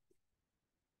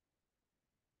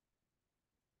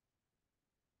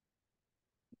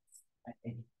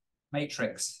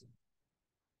matrix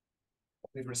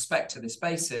with respect to this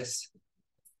basis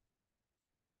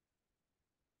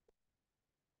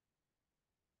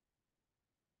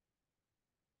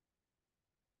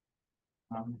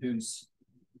whose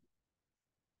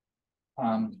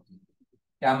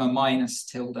gamma minus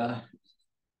tilde,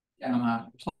 gamma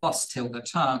plus tilde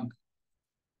term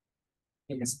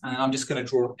is, and I'm just going to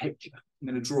draw a picture. I'm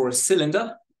going to draw a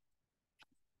cylinder.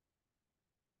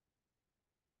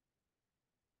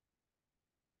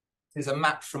 There's a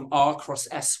map from R cross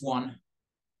S1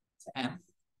 to M.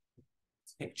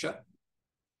 Picture.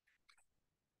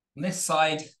 On this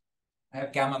side, I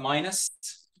have gamma minus,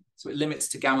 so it limits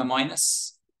to gamma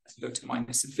minus as you go to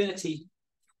minus infinity.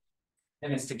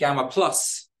 Limits to gamma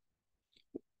plus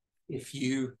if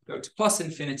you go to plus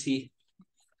infinity,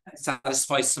 it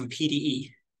satisfies some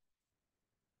PDE.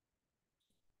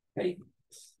 Okay,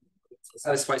 it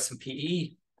satisfies some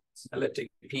PDE, some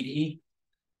elliptic PDE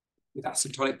with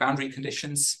asymptotic boundary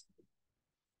conditions.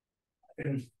 I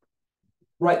can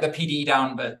write the PDE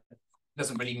down, but it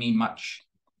doesn't really mean much.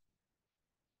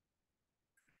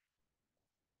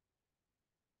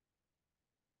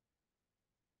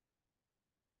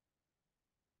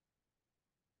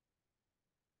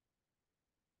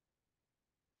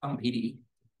 PDE.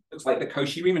 Looks like the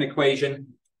Cauchy-Riemann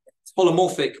equation. It's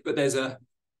holomorphic, but there's a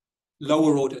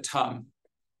lower order term.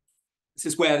 This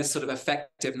is where this sort of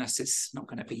effectiveness is not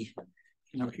going to be,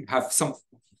 if you have some,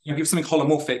 if you have something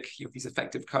holomorphic, you have these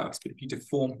effective curves, but if you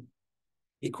deform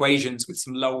equations with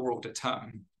some lower order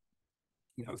term,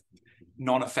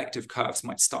 non-effective curves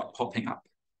might start popping up.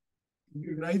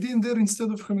 gradient there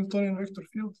instead of Hamiltonian vector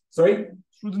field? Sorry?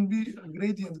 Shouldn't be a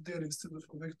gradient there instead of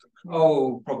a vector.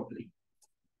 Oh, probably.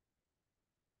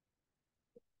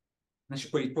 There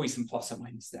should probably some plus or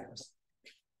minus there.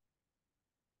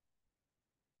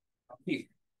 Here.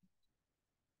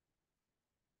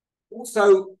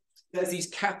 Also, there's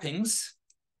these cappings,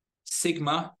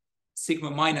 sigma, sigma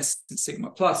minus, and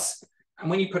sigma plus. And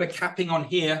when you put a capping on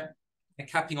here,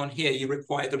 you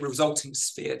require the resulting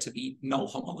sphere to be null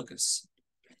homologous.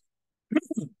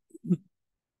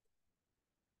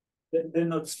 They're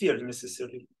not sphere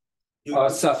necessarily.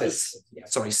 Surface. Yeah,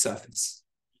 sorry, surface.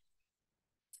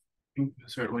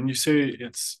 Sorry, when you say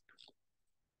it's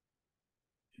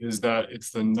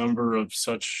the number of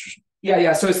such.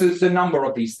 Yeah. So it's the number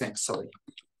of these things. Sorry.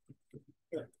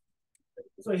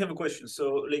 So I have a question.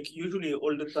 So, like, usually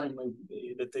all the time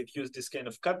that I've used this kind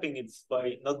of capping, it's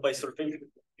not by surface,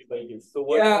 by this. So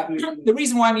what the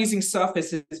reason why I'm using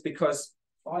surface is because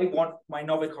I want my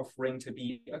Novikov ring to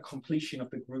be a completion of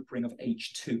the group ring of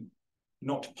H2,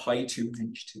 not pi2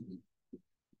 and H2.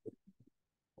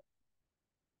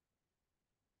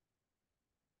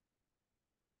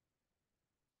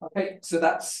 Okay, so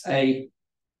that's I'm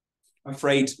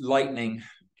afraid, lightning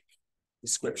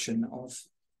description of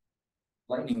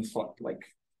lightning flock. Like,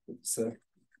 it's a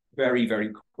very,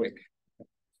 very quick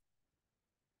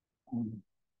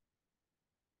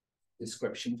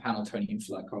description of Hamiltonian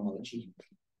flood cohomology.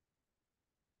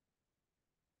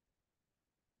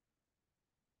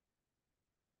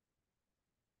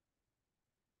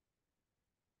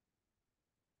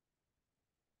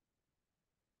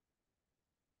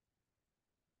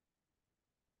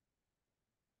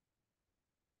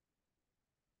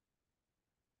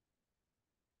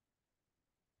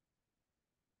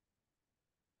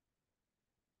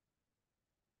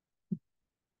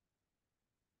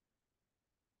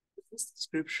 This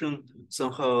description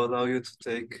somehow allow you to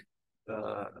take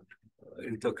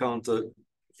into account the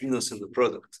genus in the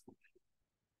product.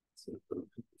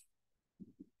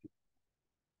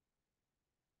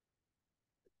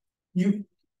 You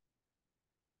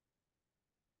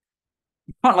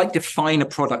can't like define a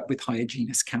product with higher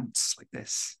genus counts like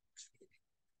this.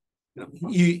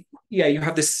 You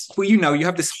have this, well, you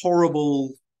have this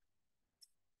horrible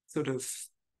sort of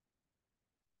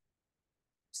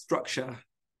structure.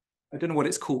 I don't know what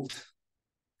it's called.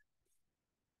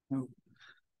 No.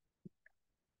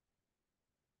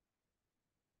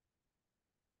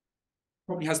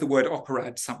 Probably has the word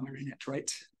operad somewhere in it,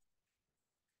 right?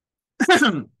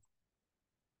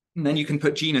 And then you can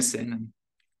put genus in.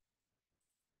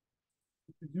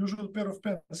 The usual pair of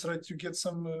pens, right? You get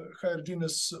some higher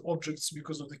genus objects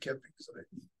because of the cappings, right?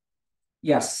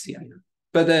 Yes, yeah.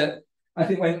 But I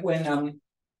think when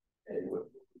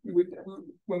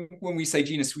we say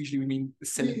genus, usually we mean the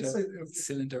cylinder.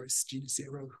 Cylinder is genus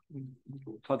 0. We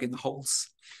plug in the holes.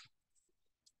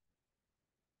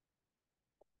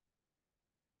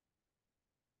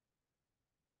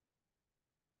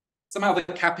 Somehow the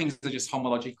cappings are just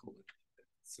homological.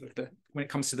 Sort of when it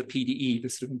comes to the PDE, the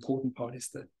sort of important part is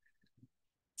the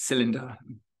cylinder.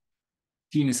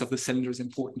 Genus of the cylinder is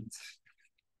important.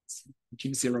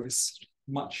 Genus 0 is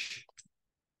much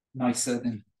nicer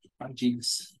than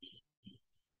genus.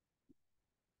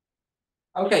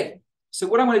 Okay, so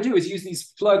what I'm going to do is use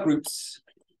these Fleur groups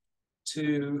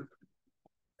to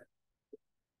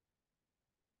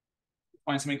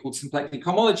find something called symplectic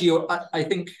cohomology, or I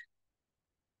think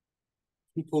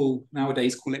people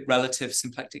nowadays call it relative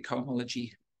symplectic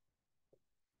cohomology.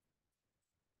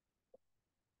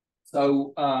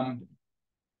 So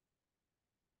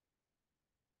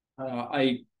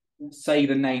I say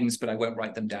the names, but I won't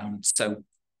write them down. So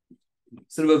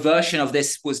sort of a version of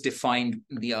this was defined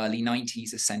in the early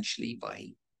 90s, essentially,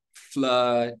 by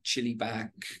Fleur,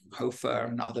 Chiliback, Hofer,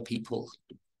 and other people.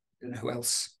 I don't know who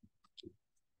else.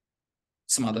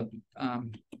 Some other,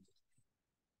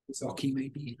 Zocchi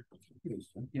maybe.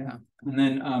 Yeah. And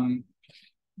then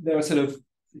there are sort of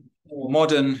more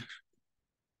modern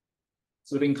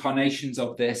sort of incarnations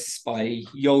of this by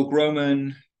Yoel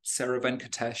Groman, Sarah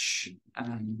Venkatesh,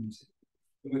 and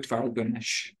Umut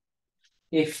Ganesh.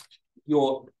 If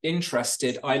you're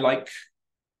interested, I like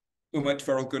Umut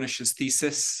Ganesh's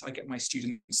thesis. I get my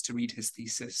students to read his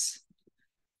thesis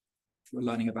if we're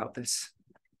learning about this.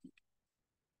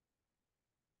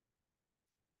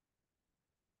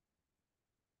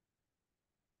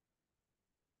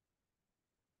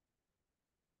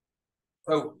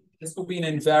 So this will be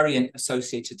an invariant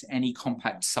associated to any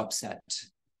compact subset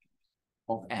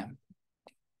of M.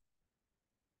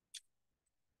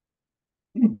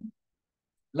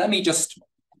 Let me just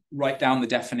write down the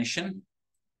definition.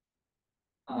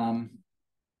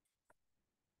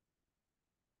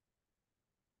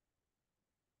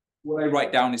 What I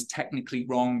write down is technically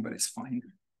wrong, but it's fine.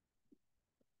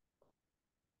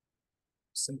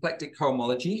 Symplectic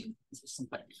cohomology. This is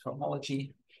symplectic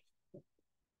cohomology.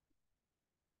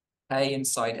 A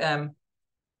inside M.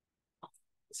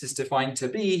 This is defined to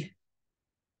be,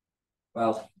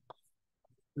 well,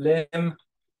 lim,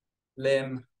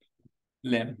 lim,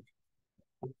 lim.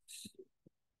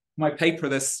 My paper,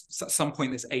 there's at some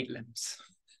point there's 8 limbs.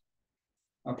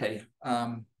 Okay.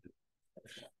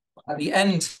 At the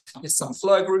end is some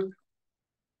Floer group.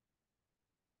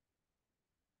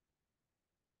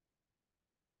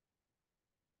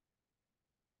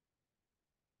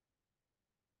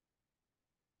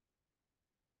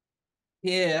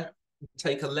 Here, we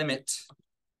take a limit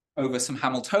over some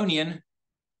Hamiltonian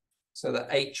so that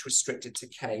H restricted to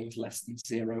K is less than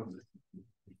 0.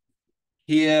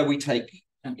 Here we take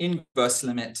an inverse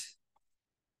limit.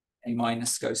 A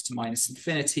minus goes to minus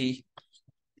infinity.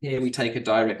 Here we take a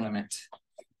direct limit.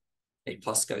 A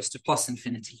plus goes to plus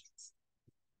infinity.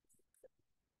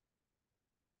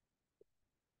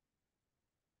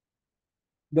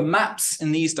 The maps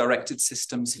in these directed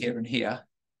systems here and here,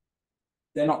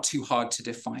 they're not too hard to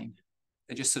define.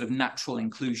 They're just sort of natural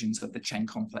inclusions of the chain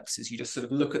complexes. You just sort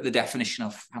of look at the definition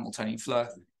of Hamiltonian Floer,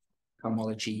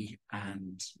 cohomology,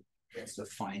 and it's sort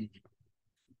of fine.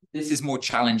 This is more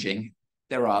challenging.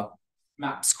 There are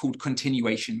maps called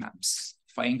continuation maps.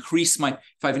 If I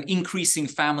have an increasing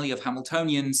family of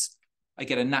Hamiltonians, I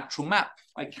get a natural map.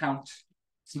 I count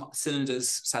some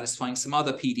cylinders satisfying some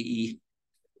other PDE,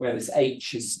 where this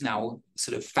H is now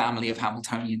sort of family of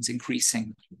Hamiltonians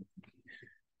increasing.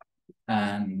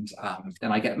 And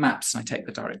then I get maps and I take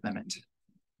the direct limit.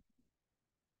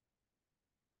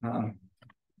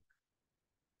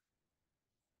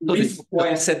 Why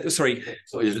I said, sorry.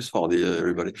 So just for the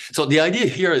everybody. So the idea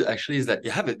here actually is that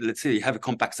you have it. Let's say you have a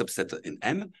compact subset in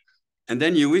M, and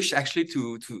then you wish actually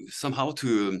to somehow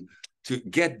to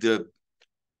get the.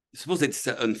 Suppose it's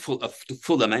a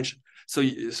full dimension.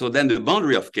 So then the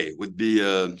boundary of K would be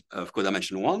of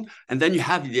codimension 1, and then you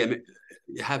have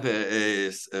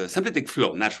a symplectic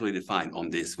flow naturally defined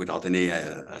on this without any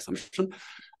assumption,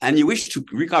 and you wish to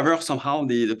recover somehow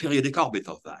the periodic orbit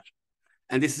of that.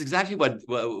 And this is exactly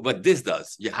what this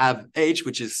does. You have H,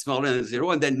 which is smaller than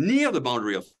 0, and then near the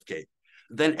boundary of K.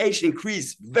 Then H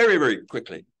increases very, very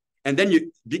quickly. And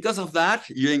then because of that,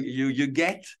 you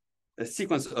get a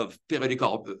sequence of periodic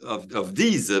of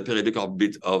these periodic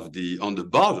orbit on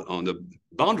the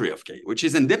boundary of K, which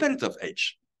is independent of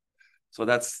H. So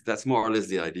that's more or less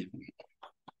the idea.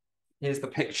 Here's the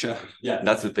picture. Yeah,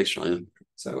 that's the picture. Yeah.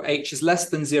 So H is less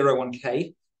than 0 on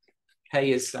K.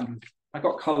 K is I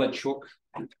got colored chalk.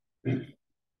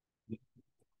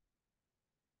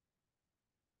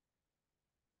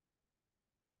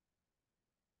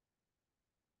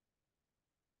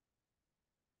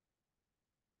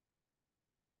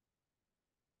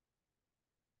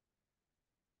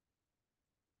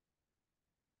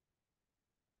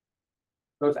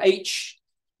 So if H,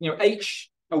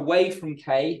 H away from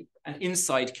K and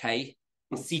inside K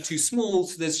is C2 small,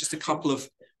 so there's just a couple of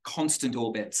constant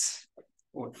orbits,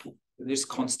 or there's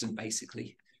constant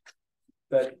basically.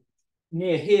 But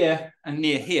near here and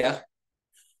near here,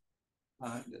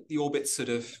 the orbits sort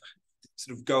of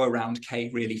go around K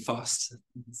really fast,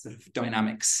 sort of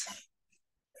dynamics.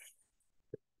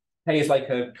 K is like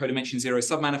a codimension 0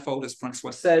 submanifold, as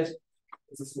Francois said.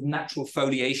 There's a sort of natural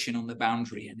foliation on the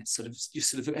boundary, and it's you're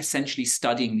sort of essentially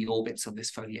studying the orbits of this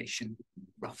foliation,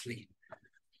 roughly.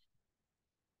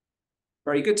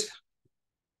 Very good.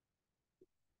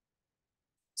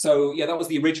 So yeah, that was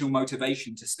the original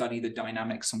motivation to study the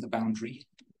dynamics on the boundary.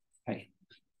 Okay.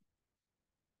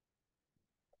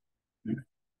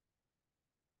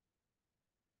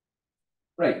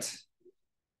 Great.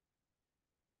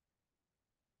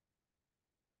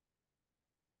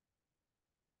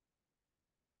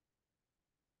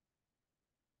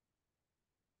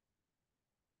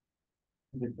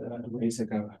 With the razor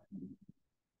go.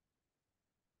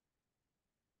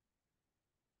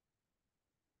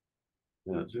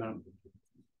 Yeah.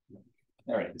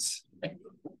 There it is.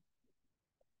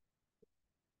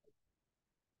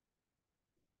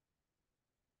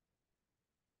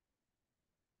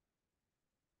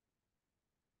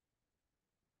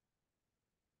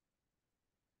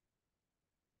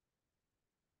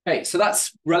 Okay, so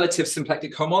that's relative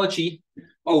symplectic cohomology.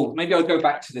 Oh, maybe I'll go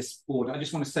back to this board. I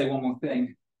just want to say one more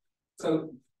thing.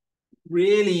 So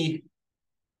really,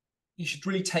 you should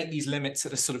really take these limits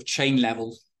at a sort of chain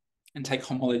level and take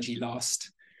homology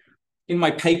last. In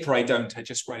my paper, I don't. I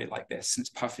just write it like this, and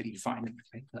it's perfectly fine in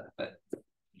the paper. But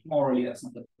morally, that's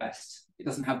not the best. It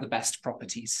doesn't have the best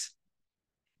properties.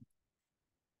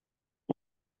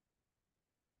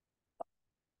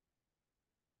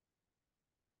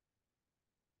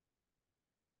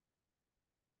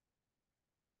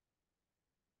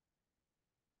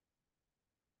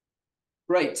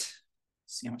 Great.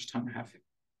 See how much time I have.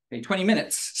 Okay, 20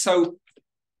 minutes. So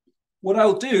what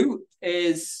I'll do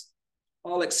is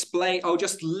I'll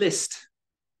just list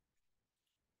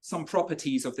some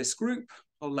properties of this group.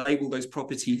 I'll label those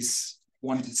properties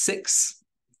 1 to 6,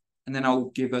 and then I'll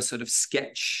give a sort of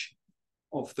sketch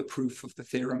of the proof of the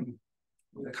theorem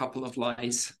with a couple of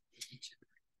lies.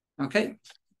 Okay.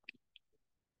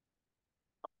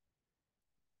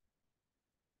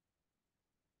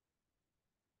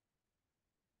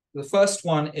 The first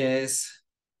one is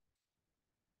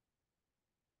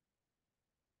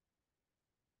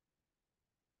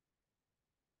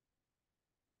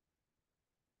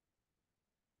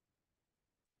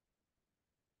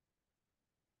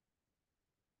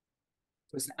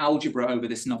there's an algebra over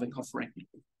this Novikov ring.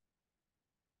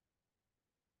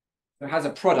 It has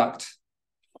a product,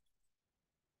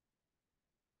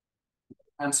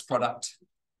 and product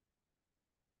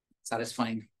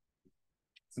satisfying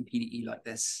some PDE like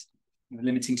this. We're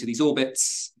limiting to these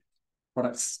orbits.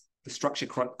 Products, the structure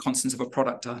constants of a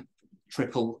product are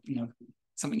triple,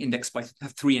 something indexed by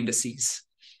have 3 indices.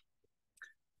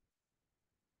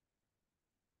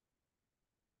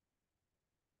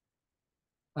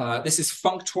 This is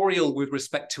functorial with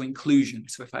respect to inclusion.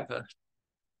 So if I have a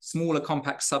smaller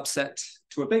compact subset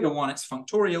to a bigger one, it's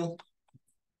functorial.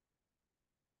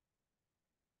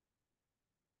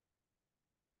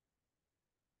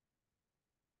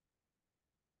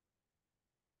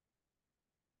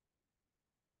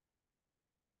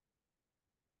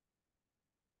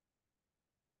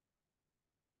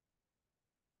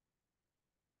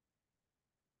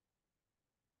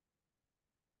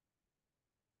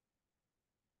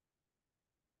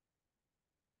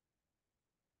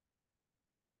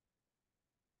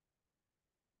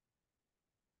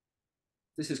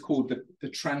 This is called the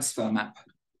transfer map.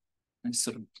 And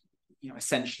sort of,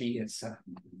 essentially it's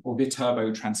or the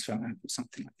turbo transfer map or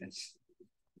something like this.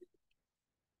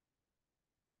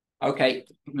 Okay,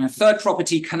 the third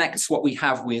property connects what we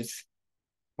have with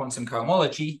quantum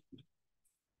cohomology.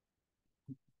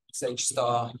 It's H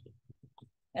star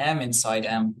M inside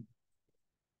M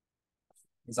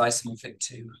is isomorphic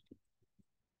to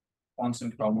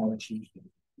quantum cohomology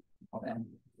of M.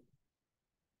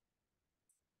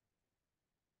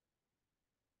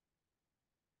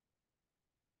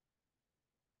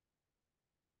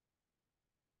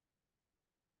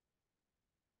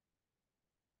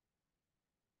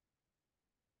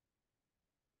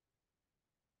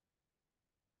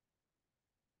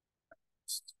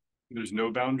 There's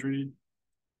no boundary.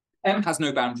 M has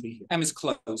no boundary. M is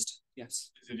closed.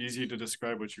 Yes. Is it easy to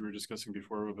describe what you were discussing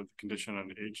before with the condition on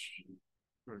H?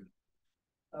 Or...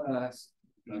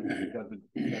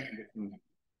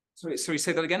 Sorry,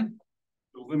 say that again.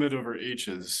 The limit over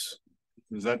H's,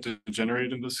 is that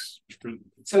degenerate in this?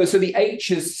 So the H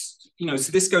is, so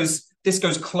this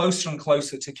goes closer and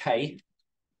closer to K,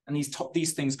 and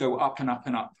these things go up and up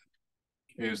and up.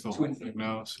 K is the whole thing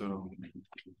now, so.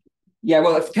 Yeah,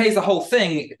 well, if K is the whole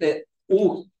thing,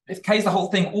 all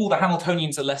the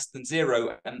Hamiltonians are less than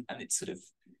 0, and it's sort of,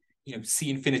 C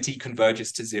infinity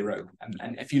converges to 0.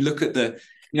 And if you look at the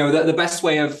best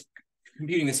way of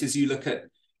computing this is you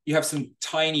have some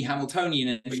tiny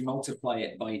Hamiltonian and you multiply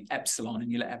it by epsilon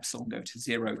and you let epsilon go to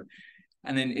 0.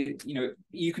 And then,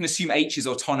 you can assume H is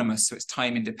autonomous, so it's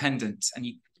time independent, and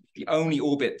the only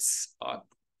orbits are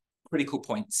critical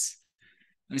points.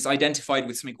 And it's identified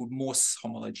with something called Morse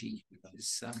homology.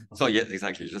 So yeah,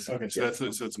 exactly. Okay,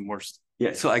 so it's Morse.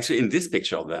 Yeah. So actually, in this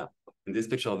picture there,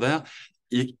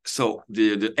 so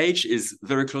the H is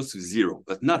very close to 0,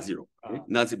 but not 0. Okay?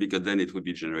 Not 0, because then it would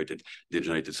be degenerated.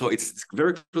 So it's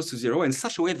very close to 0 in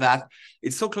such a way that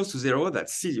it's so close to 0 that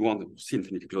C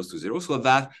infinity close to 0, so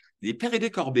that the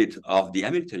periodic orbit of the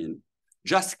Hamiltonian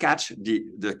just catch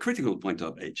the critical point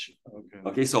of H.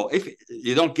 Okay, so if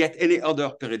you don't get any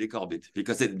other periodic orbit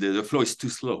because the flow is too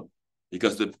slow,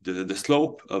 because the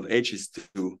slope of H is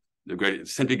the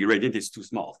centric gradient is too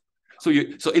small. So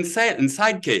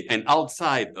inside K and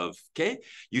outside of K,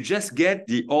 you just get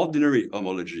the ordinary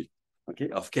homology, okay,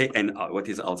 of K and what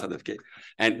is outside of K.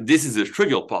 And this is the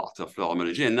trivial part of the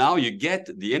homology. And now you get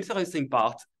the interesting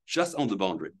part just on the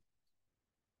boundary.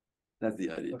 That's the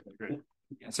idea. Okay, great.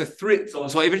 Yeah, so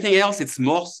everything else, it's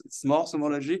Morse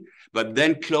homology, but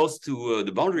then close to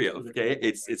the boundary of K,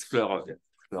 it's Floer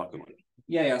homology.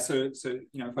 Yeah. So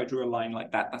if I drew a line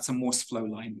like that, that's a Morse flow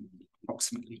line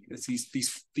approximately. It's these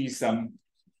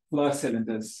Floer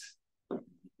cylinders.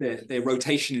 They're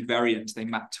rotation invariant. They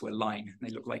map to a line.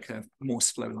 They look like a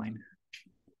Morse flow line.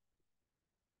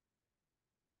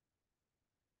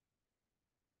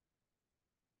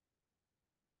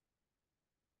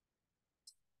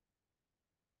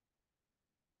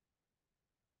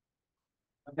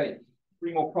 Okay,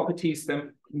 3 more properties.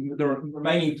 Then the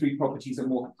remaining 3 properties are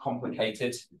more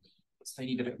complicated, so they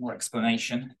need a bit more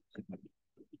explanation.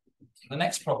 The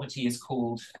next property is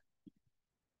called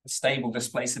the stable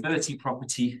displaceability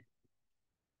property.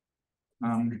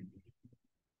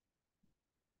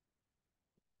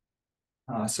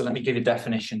 So let me give you a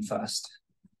definition first.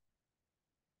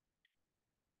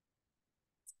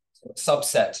 So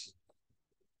subset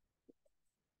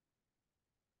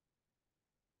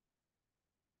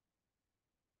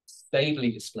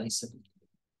stably displaceable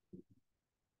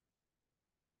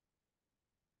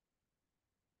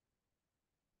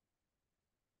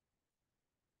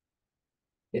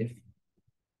if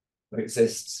there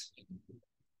exists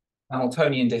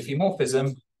Hamiltonian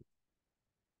diffeomorphism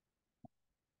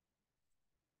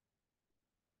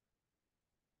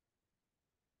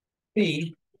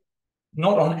B,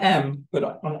 not on M, but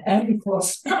on M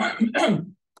cross the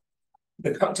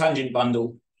cotangent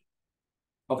bundle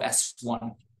of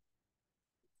S1.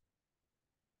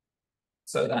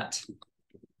 So that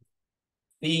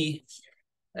B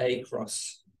A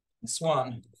cross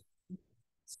S1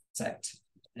 set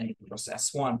A cross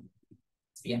S1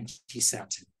 is the empty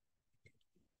set.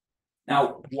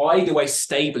 Now, why do I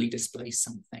stably displace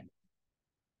something?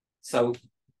 So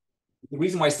the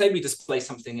reason why I stably displace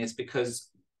something is because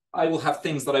I will have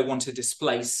things that I want to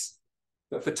displace,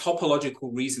 but for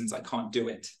topological reasons, I can't do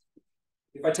it.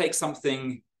 If I take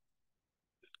something,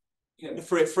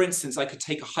 for instance, I could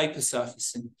take a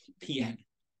hypersurface in Pn.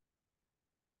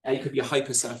 A could be a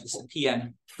hypersurface in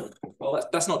Pn. Well,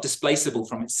 that's not displaceable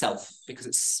from itself because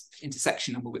its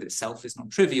intersection number with itself is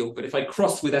non-trivial. But if I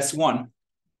cross with S1,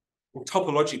 well,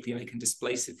 topologically, I can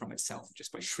displace it from itself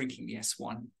just by shrinking the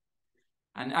S1.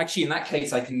 And actually, in that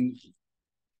case, I can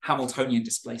Hamiltonian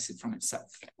displace it from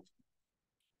itself.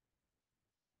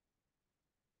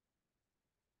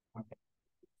 Okay.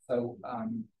 So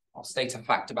I'll state a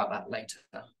fact about that later.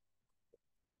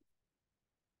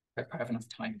 If I have enough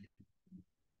time.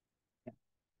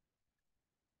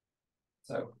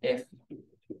 So if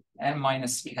M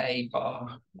minus K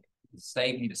bar is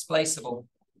stably displaceable,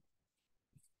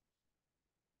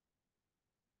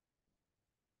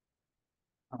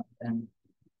 then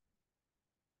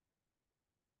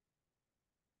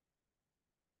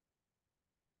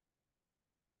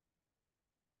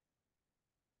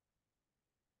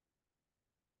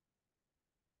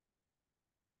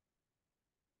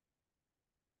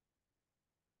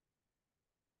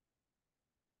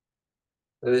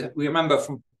we remember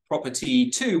from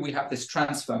property 2, we have this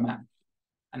transfer map,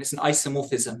 and it's an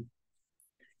isomorphism.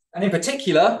 And in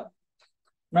particular,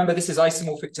 remember this is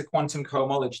isomorphic to quantum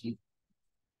cohomology.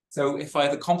 So if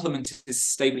the complement is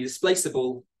stably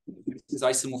displaceable, this is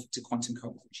isomorphic to quantum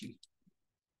cohomology.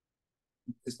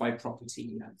 This is by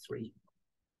property 3.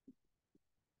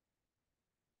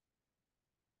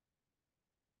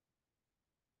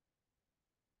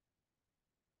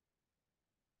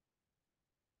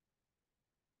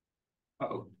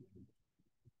 Uh-oh.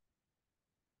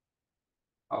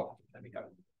 Oh, there we go.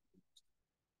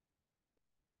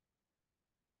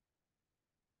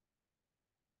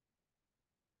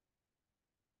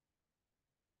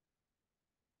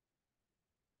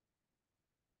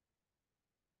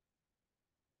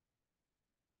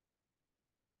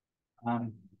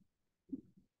 In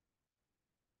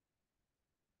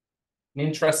the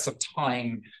interest of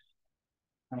time,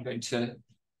 I'm going to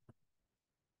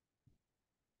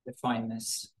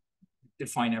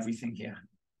define everything here.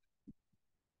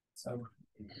 So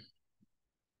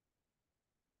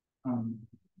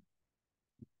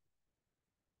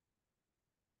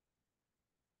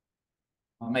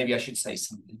maybe I should say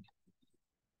something.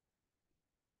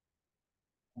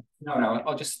 No,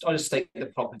 I'll just state the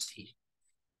property.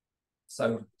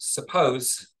 So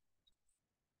suppose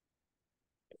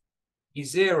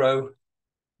E0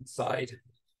 inside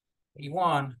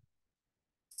E1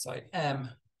 inside M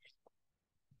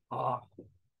are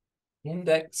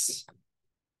index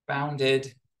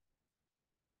bounded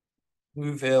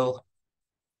Liouville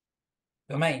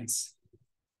domains.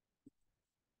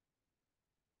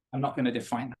 I'm not going to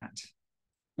define that.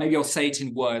 Maybe I'll say it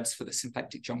in words for the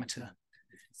symplectic geometer.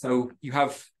 So you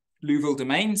have Liouville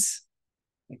domains,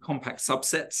 compact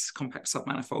subsets, compact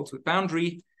submanifolds with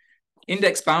boundary.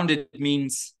 Index bounded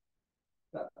means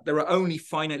that there are only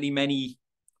finitely many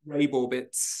Rabe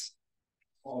orbits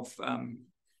of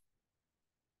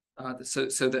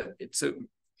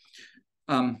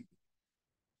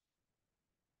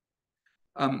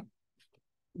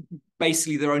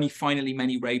basically there are only finitely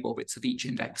many Rabe orbits of each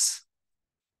index.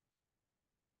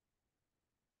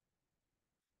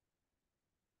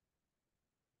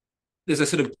 there's a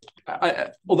sort of,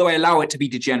 although I allow it to be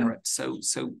degenerate, so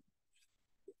it's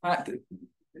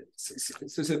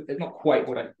not quite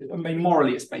what I mean.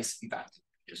 Morally, it's basically that.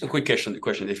 Just a quick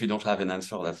question. If you don't have an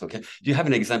answer, that's okay. Do you have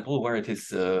an example where it is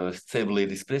stably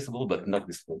displaceable but not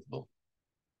displaceable?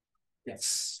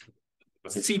 Yes.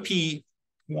 CP1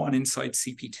 inside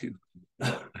CP2.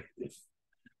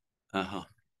 Uh-huh.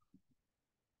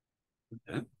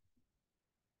 Okay.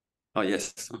 Oh,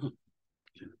 yes. Uh-huh.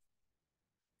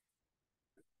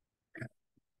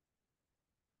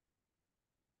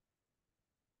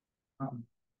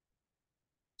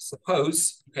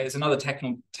 Suppose, okay, there's another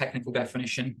technical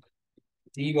definition.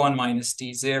 D1 minus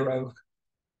D0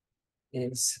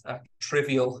 is a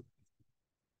trivial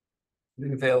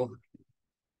Liouville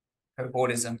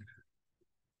cobordism.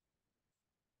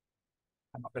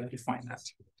 I'm not going to define that.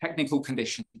 Technical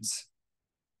conditions.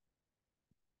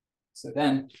 So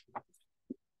then,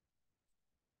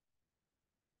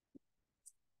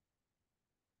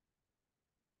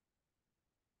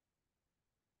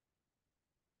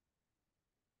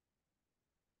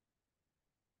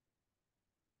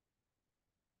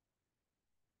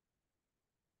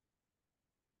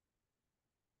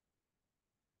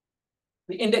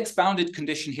 the index bounded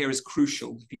condition here is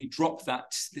crucial. If you drop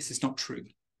that, this is not true.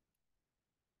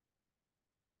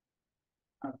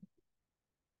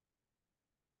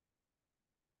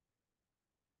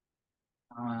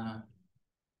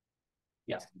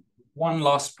 Yeah, one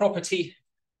last property.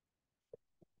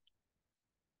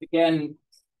 Again,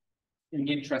 in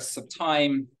the interests of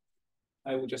time,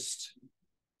 I will just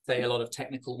say a lot of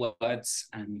technical words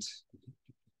and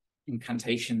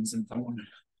incantations and so on.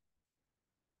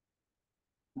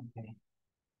 Okay.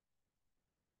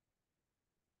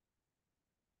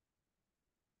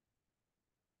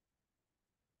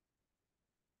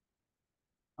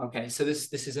 Okay, so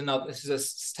this is a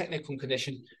technical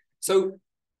condition. So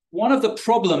one of the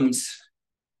problems,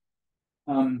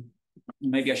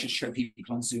 maybe I should show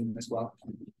people on Zoom as well.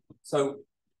 So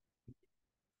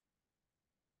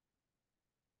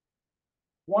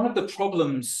one of the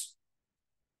problems,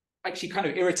 actually kind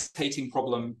of irritating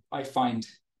problem I find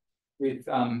with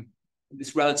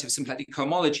this relative symplectic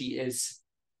cohomology is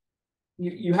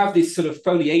you have this sort of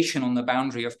foliation on the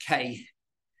boundary of K,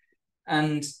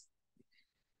 and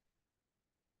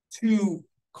two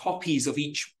copies of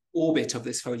each orbit of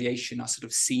this foliation are sort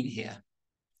of seen here.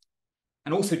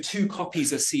 And also two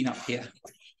copies are seen up here.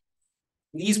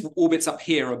 These orbits up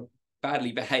here are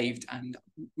badly behaved, and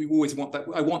we always want that.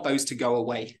 I want those to go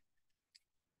away.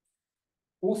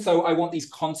 Also, I want these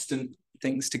constant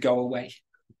things to go away.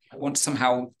 I want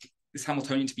somehow this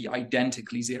Hamiltonian to be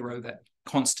identically zero, that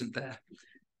constant there,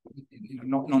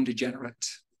 not non-degenerate.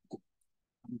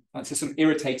 That's a sort of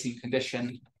irritating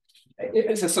condition.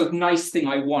 It's a sort of nice thing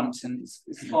I want, and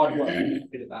it's hard work to get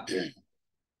rid of that.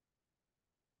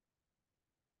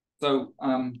 So,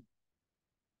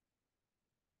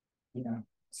 yeah.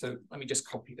 So let me just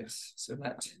copy this. So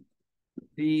that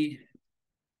the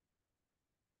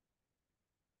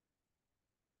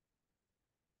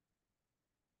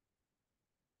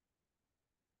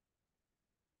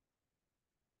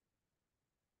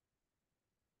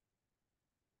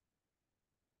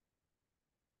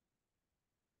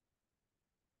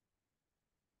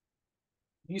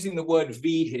using the word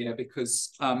V here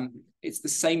because it's the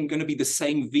same, going to be the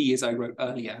same V as I wrote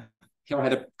earlier. Here I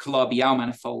had a Calabi-Yau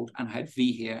manifold and I had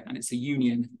V here, and it's a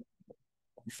union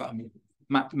of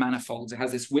manifolds. It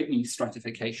has this Whitney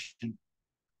stratification.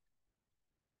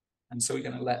 And so we're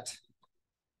going to let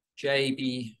J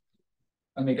be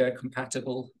omega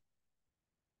compatible,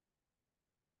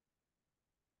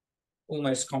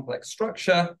 almost complex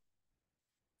structure.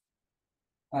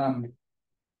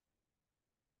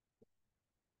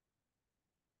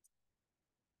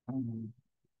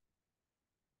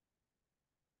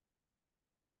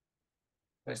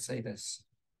 Let's say this.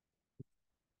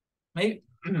 Maybe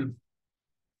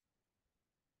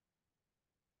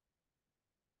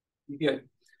yeah.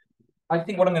 I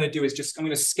think what I'm going to do is I'm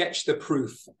going to sketch the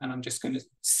proof, and I'm just going to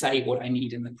say what I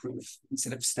need in the proof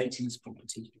instead of stating this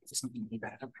property. It's not going to be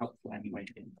that helpful anyway.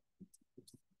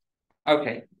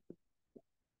 Okay.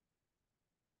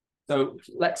 So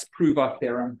let's prove our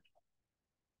theorem.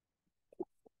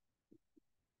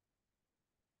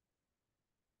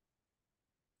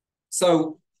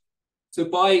 So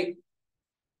by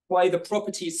the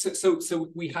properties, so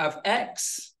we have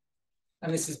X,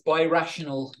 and this is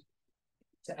birational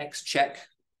to X check,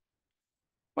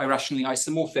 birationally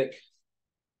isomorphic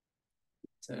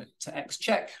to X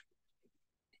check.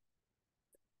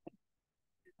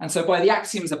 And so by the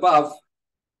axioms above,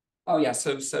 oh yeah,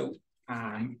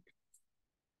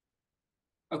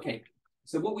 okay.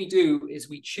 So what we do is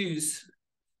we choose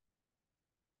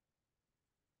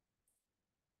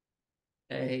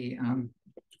a Can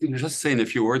you just say in a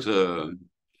few words,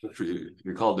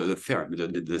 recall the theorem,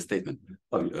 the statement.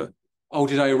 oh,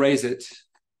 did I erase it?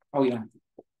 Oh yeah.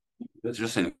 That's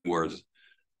just in words.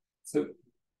 So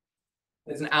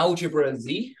there's an algebra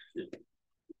Z,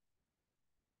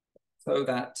 so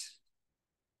that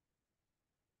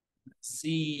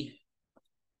Z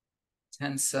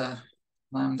tensor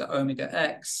lambda omega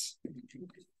x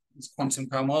is quantum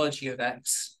cohomology of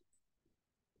x.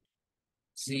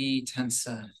 Z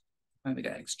tensor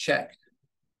omega x check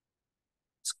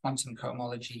is quantum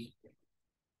cohomology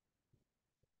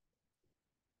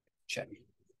check.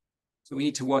 So we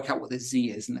need to work out what the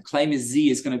Z is, and the claim is Z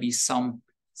is going to be some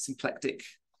symplectic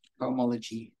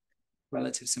cohomology,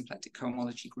 relative symplectic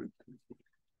cohomology group.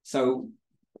 So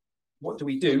what do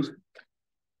we do?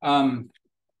 I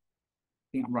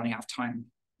think I'm running out of time.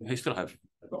 You still have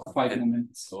I've got 5 more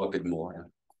minutes. a bit more.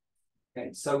 Yeah.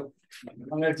 Okay, so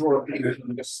I'm going to draw a picture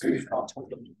and just start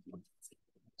talking.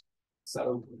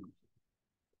 So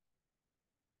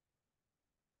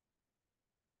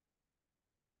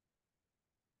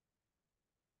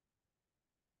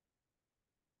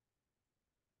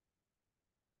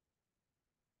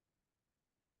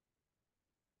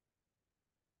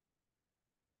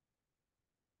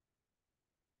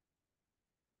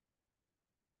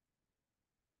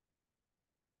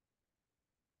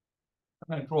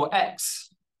I'm going to draw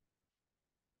X,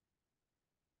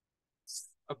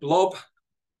 a blob,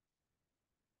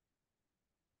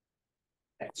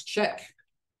 X check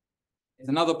is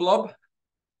another blob.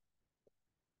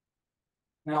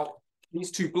 Now,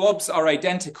 these two blobs are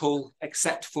identical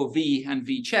except for V and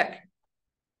V check.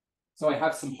 So I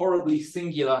have some horribly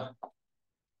singular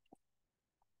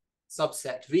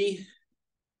subset V,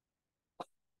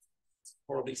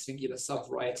 horribly singular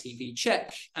subvariety V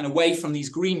check, and away from these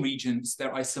green regions,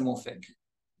 they're isomorphic.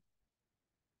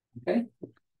 Okay.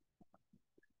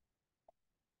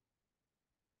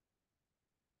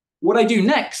 What I do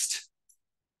next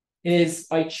is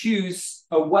I choose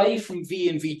away from V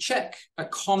and V check a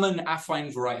common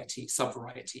affine variety,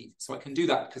 subvariety. So I can do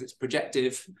that because it's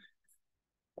projective.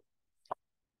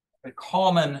 A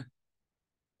common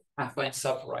affine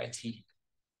subvariety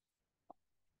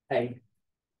A.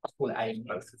 I'll call it A in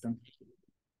both of them.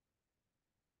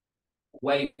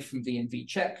 Away from V and V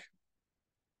check.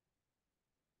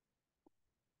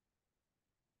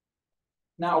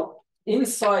 Now,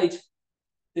 inside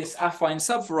this affine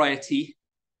subvariety,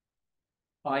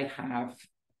 I have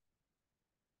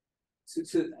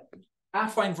so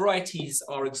affine varieties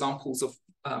are examples of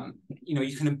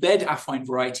you can embed affine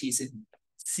varieties in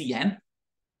Cn.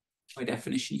 By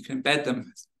definition, you can embed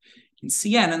them in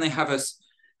Cn, and they have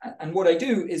and what you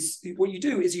do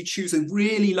is you choose a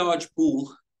really large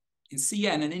ball in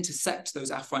Cn and intercept those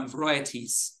affine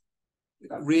varieties with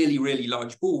that really, really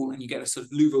large ball, and you get a sort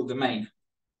of Liouville domain.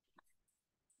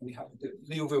 We have the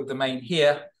Liouville domain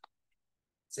here,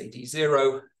 say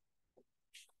D0,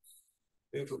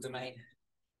 Liouville domain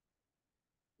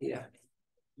here.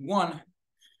 One,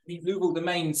 the Liouville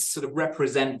domains sort of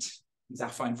represent these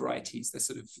affine varieties. They're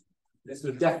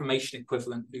sort of deformation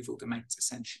equivalent Liouville domains,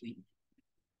 essentially.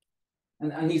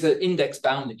 And these are index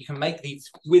bounded. You can make these,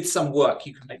 with some work,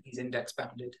 you can make these index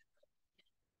bounded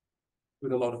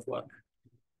with a lot of work.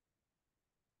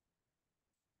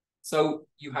 So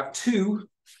you have two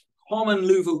common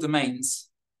Liouville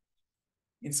domains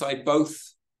inside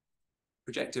both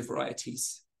projective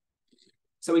varieties.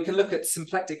 So we can look at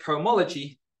symplectic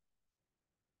cohomology.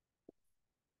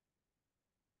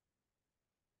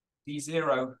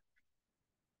 D0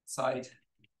 side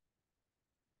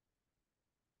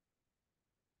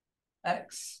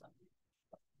X,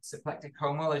 symplectic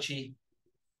cohomology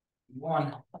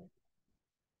 1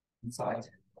 inside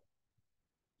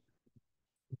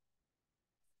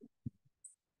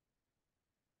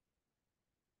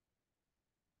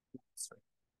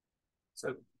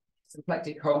so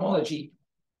symplectic cohomology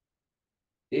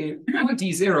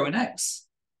D0 and X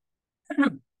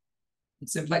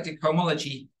symplectic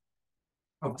cohomology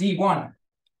of D1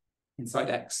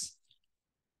 inside X.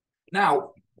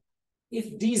 Now,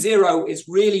 if D0 is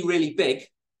really, really big,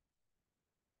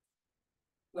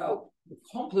 well,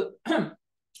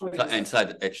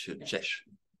 inside X check.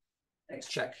 X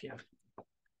check, yeah.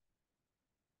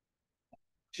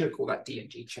 Should call that D and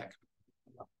G check.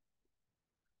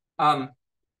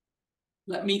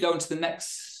 Let me go into the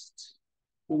next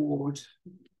board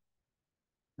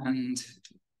and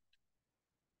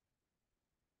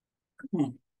let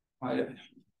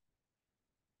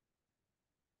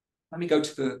me go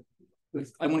to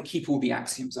I want to keep all the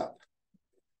axioms up.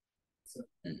 So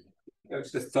go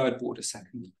to the third board a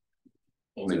second.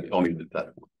 Only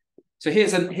that one. So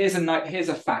here's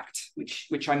a fact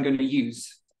which I'm going to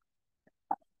use.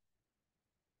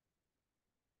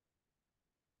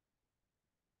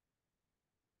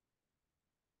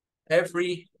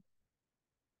 Every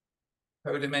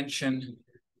codimension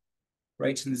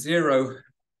greater than 0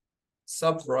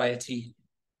 subvariety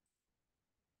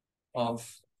of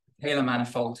Taylor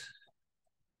manifold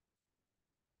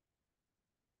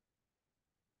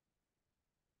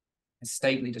is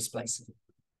stably displaceable.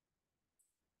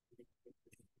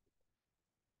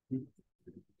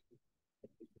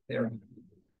 Theorem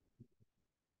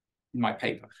in my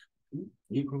paper.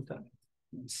 You proved that.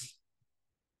 Yes.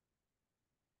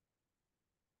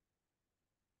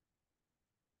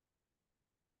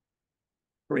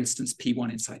 For instance,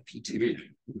 P1 inside P2.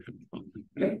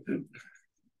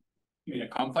 You mean a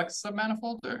complex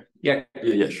submanifold or? Yeah,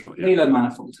 Sure. Taylor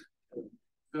manifold.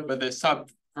 But the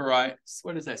subvariety,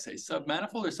 what does that say?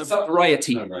 Submanifold or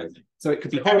Subvariety. Right. So it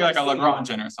could be like a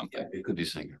Lagrangian or something. It could be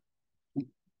single.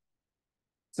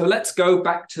 So let's go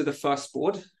back to the first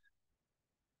board.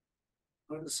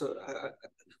 So,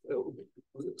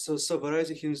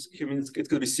 subvariety he means it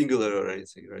could be singular or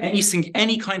anything, right?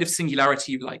 Any kind of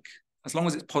singularity you like, as long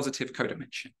as it's positive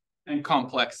codimension. And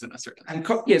complex in a certain sense.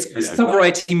 And yes,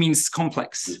 subvariety means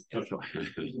complex. I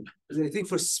think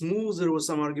for smooth there was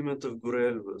some argument of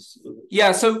Gurel.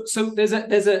 Yeah, so there's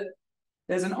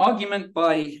an argument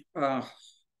by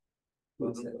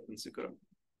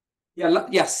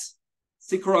yes,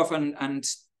 Sikharov and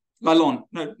Lalonde.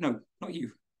 No, not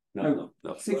you. No.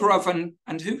 Sikharov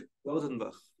and who?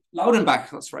 Laudenbach,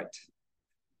 that's right.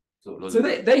 So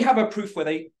they have a proof where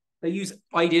they use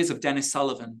ideas of Dennis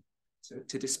Sullivan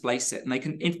to displace it, and they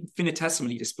can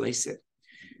infinitesimally displace it.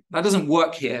 That doesn't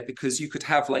work here because you could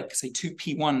have, like, say, two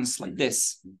P1s like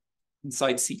this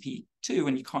inside CP2,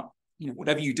 and you can't,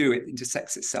 whatever you do, it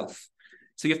intersects itself.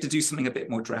 So you have to do something a bit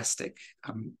more drastic.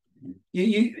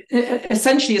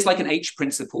 Essentially, it's like an H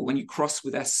principle. When you cross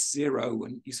with S0,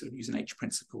 and you sort of use an H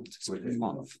principle to sort of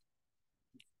move.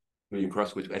 When you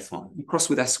cross with S1. You cross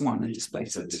with S1 and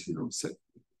displace it.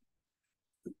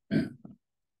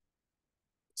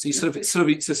 So you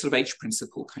it's a sort of H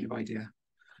principle kind of idea.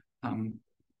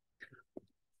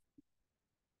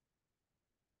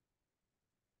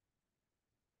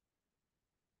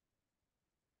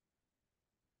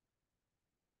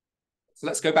 So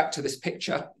let's go back to this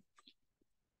picture.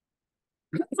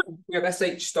 We have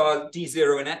SH star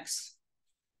D0 in X,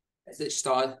 SH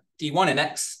star D1 in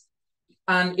X.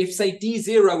 And if, say,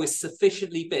 D0 is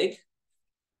sufficiently big,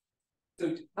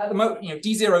 so at the moment,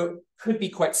 D0 could be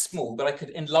quite small, but I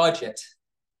could enlarge it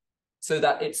so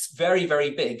that it's very, very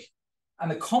big. And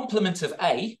the complement of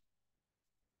A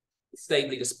is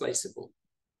stably displaceable.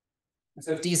 And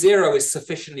so if D0 is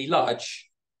sufficiently large,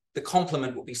 the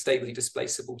complement will be stably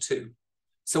displaceable too.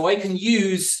 So I can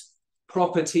use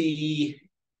property,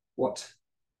 what?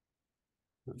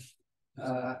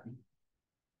 I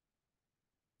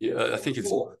think it's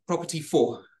 4. Property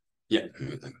 4. Yeah.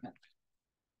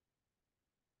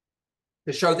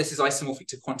 To show this is isomorphic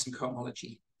to quantum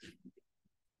cohomology.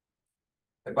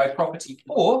 So by property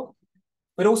 4,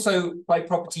 but also by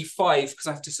property 5, because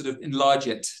I have to sort of enlarge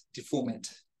it, deform it.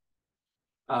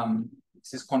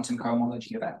 This is quantum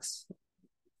cohomology of X.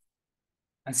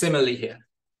 And similarly here.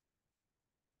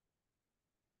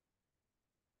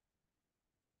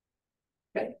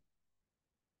 Okay.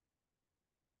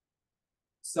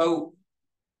 So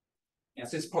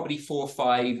this is property 4,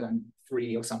 5, and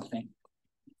 3 or something.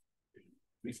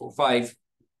 3, 4, 5.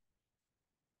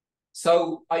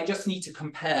 So I just need to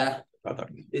compare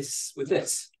this with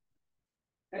this.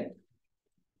 Okay.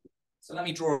 So let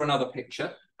me draw another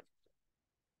picture.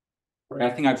 I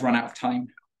think I've run out of time.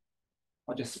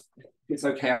 It's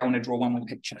okay, I want to draw one more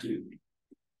picture.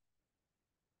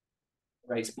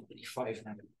 Raise property 5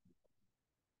 now.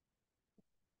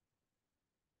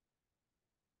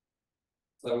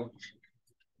 So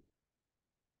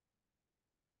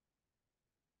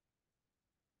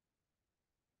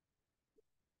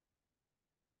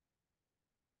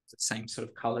it's the same sort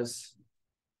of colors.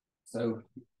 So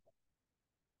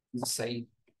let's say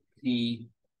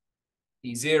D0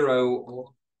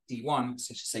 or D1,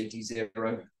 so just say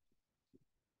D0.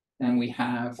 Then we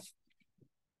have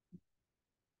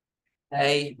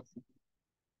A,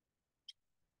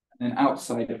 and then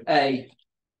outside of A,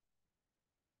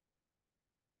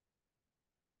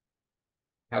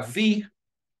 we have V,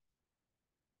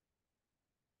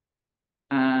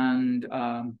 and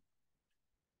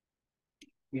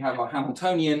we have our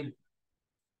Hamiltonian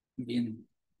in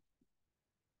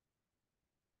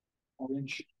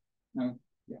orange. No,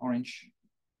 yeah, orange.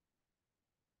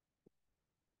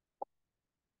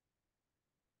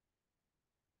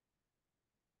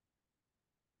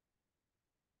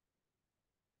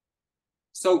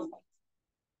 So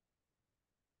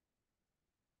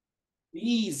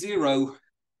B0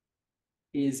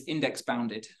 is index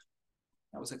bounded.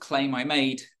 That was a claim I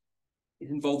made.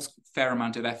 It involves a fair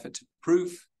amount of effort to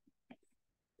prove.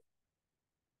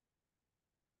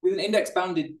 With an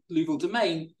index-bounded Liouville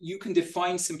domain, you can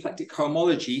define symplectic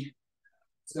cohomology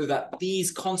so that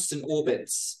these constant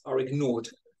orbits are ignored.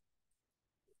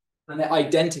 And they're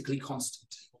identically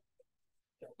constant.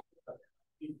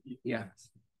 Yeah.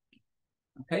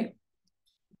 Okay.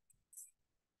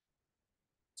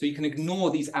 So you can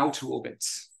ignore these outer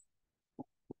orbits.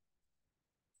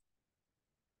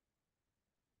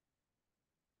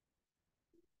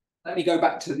 Let me go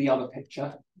back to the other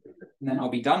picture, and then I'll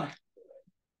be done.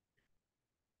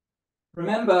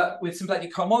 Remember, with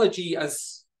symplectic cohomology,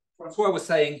 as Francois was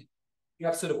saying, you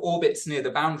have sort of orbits near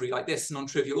the boundary like this,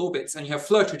 non-trivial orbits, and you have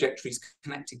flow trajectories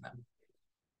connecting them.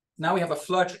 Now we have a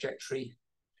flow trajectory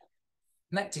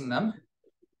connecting them,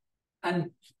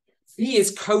 and V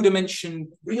is codimension,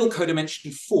 real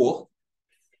codimension 4.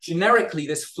 Generically,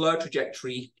 this flow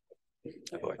trajectory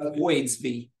avoids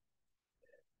V.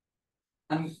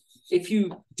 And if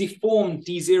you deform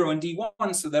D0 and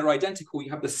D1 so they're identical,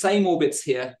 you have the same orbits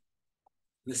here,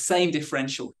 the same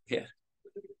differential here,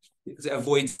 because it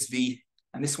avoids V,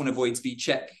 and this one avoids V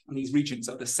check, and these regions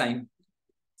are the same.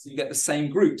 So you get the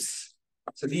same groups.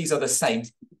 So these are the same,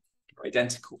 they're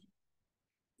identical.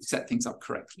 You set things up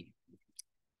correctly.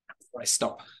 Before I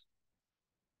stop.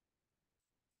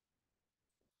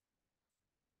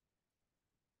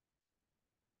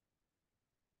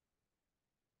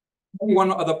 Only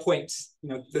one other point,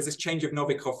 there's this change of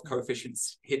Novikov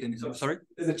coefficients hidden in this. Sorry?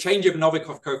 There's a change of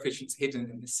Novikov coefficients hidden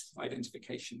in this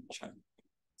identification, which I'm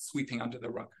sweeping under the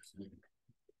rug.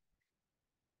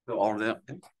 So are there?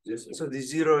 So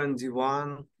D0 and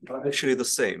D1 are actually the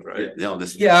same, right? Yeah,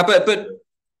 yeah, but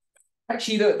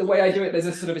actually the way I do it, there's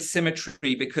a sort of a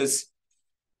symmetry because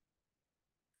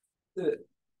the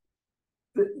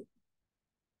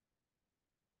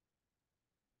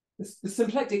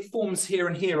symplectic forms here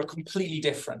and here are completely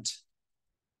different.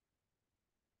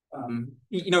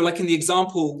 Like in the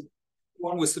example,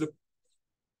 one was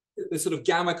the sort of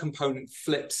gamma component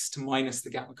flips to minus the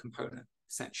gamma component,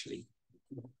 essentially.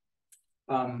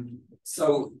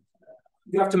 So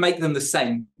you have to make them the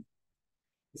same.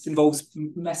 This involves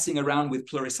messing around with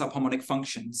plurisubharmonic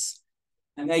functions.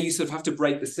 And there you sort of have to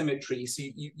break the symmetry. So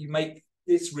you make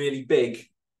this really big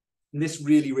and this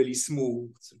really, really small,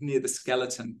 sort of near the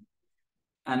skeleton.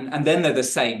 And then they're the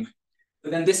same.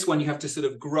 But then this one you have to sort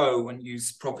of grow and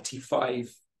use property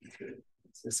 5.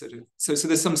 So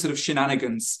there's some sort of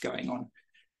shenanigans going on.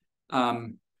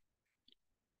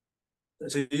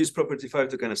 So you use property 5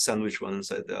 to kind of sandwich one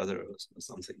inside the other or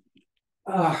something.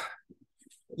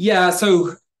 Yeah,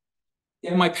 so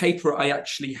in my paper, I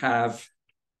actually have,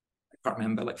 I can't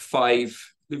remember, like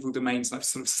 5 Liouville domains, and I've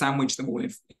sort of sandwiched them all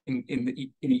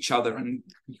in each other, and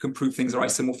you can prove things are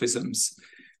isomorphisms.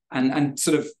 And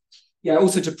sort of, yeah,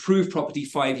 also to prove property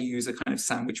 5, you use a kind of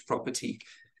sandwich property,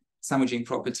 sandwiching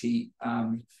property.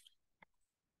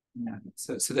 Yeah,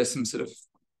 so there's some sort of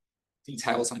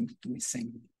details I'm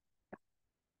missing.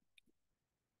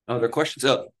 Other questions?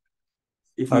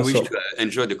 If we wish to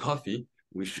enjoy the coffee,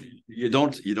 you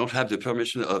don't have the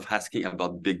permission of asking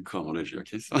about big cohomology,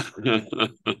 okay? So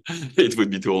it would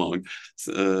be too long.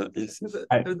 So, yes.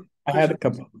 I had a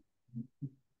couple.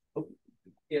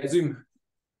 Yeah, Zoom.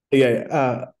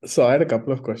 Yeah. So I had a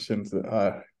couple of questions.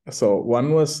 So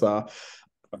one was,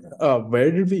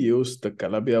 where did we use the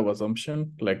Calabi-Yau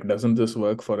assumption? Like, doesn't this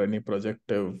work for any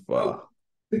projective? The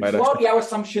Calabi-Yau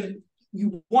assumption,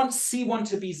 you want C1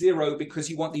 to be 0 because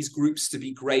you want these groups to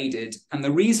be graded. And the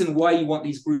reason why you want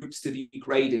these groups to be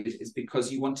graded is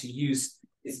because you want to use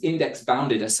this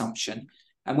index-bounded assumption.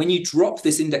 And when you drop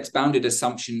this index-bounded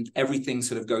assumption, everything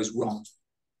sort of goes wrong.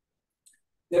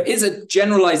 There is a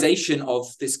generalization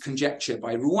of this conjecture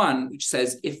by Rouen, which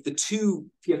says if you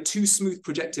have 2 smooth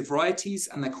projective varieties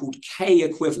and they're called K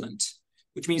equivalent,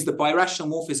 which means the birational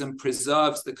morphism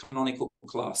preserves the canonical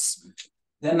class,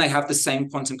 then they have the same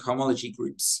quantum cohomology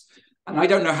groups. And I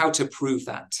don't know how to prove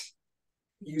that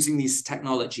using this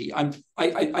technology. I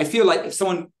feel like if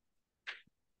someone,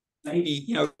 maybe,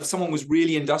 if someone was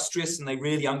really industrious and they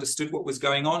really understood what was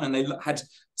going on and they had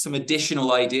some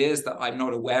additional ideas that I'm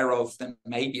not aware of, then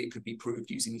maybe it could be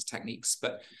proved using these techniques.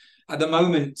 But at the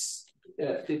moment,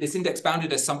 this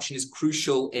index-bounded assumption is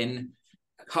crucial in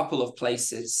a couple of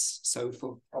places. So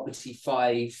for property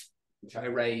 5, which I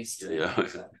raised. Yeah.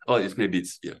 Oh, maybe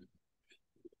it's, yeah.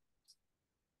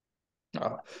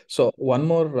 So one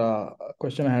more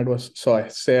question I had was, so I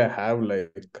say I have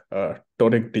like a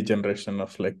toric degeneration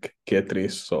of like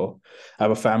K3s. So I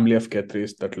have a family of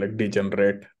K3s that like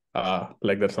degenerate.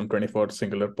 Like there's some 24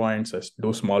 singular points. I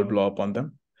do small blow up on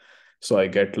them. So I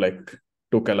get like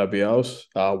 2 Calabi-Yaus.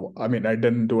 I mean, I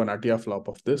didn't do an Atiyah flop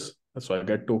of this. So I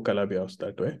get 2 Calabi-Yaus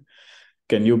that way.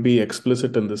 Can you be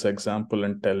explicit in this example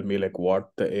and tell me like what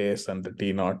the A's and the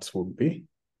T naughts would be?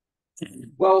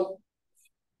 Well,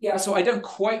 yeah, so I don't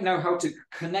quite know how to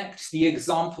connect the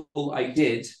example I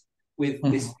did with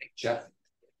this picture.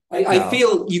 I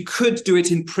feel you could do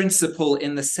it in principle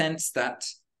in the sense that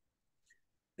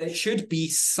there should be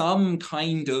some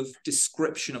kind of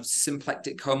description of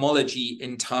symplectic cohomology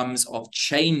in terms of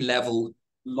chain level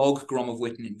log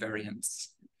Gromov-Witten invariance.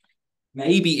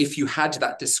 Maybe if you had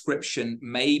that description,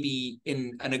 maybe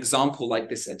in an example like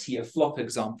this Atiyah flop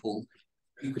example,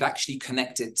 you could actually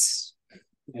connect it.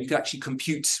 You could actually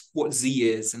compute what Z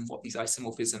is and what these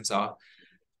isomorphisms are.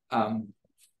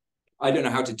 I don't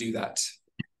know how to do that.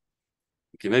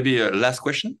 Okay, maybe a last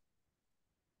question.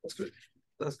 That's good.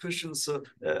 Last question. So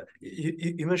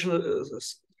you mentioned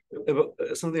about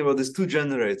something about these 2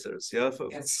 generators, yeah?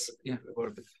 Yes. Yeah.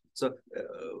 So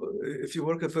if you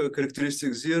work with a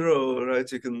characteristic 0,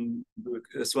 right, you can do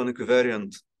S1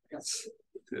 equivariant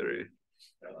theory.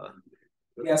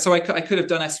 Yeah, so I could have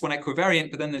done S1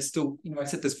 equivariant, but then there's still, I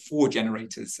said there's 4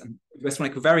 generators, and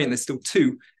S1 equivariant, there's still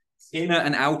 2, inner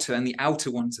and outer, and the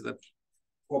outer ones are the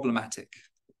problematic.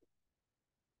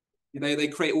 They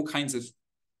create all kinds of,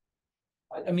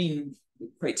 I mean, it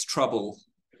creates trouble.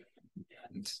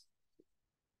 And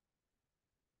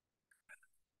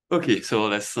Okay, so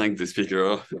let's thank the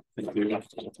speaker. Thank you.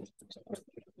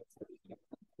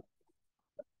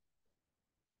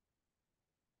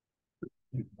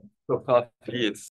 So coffee, it's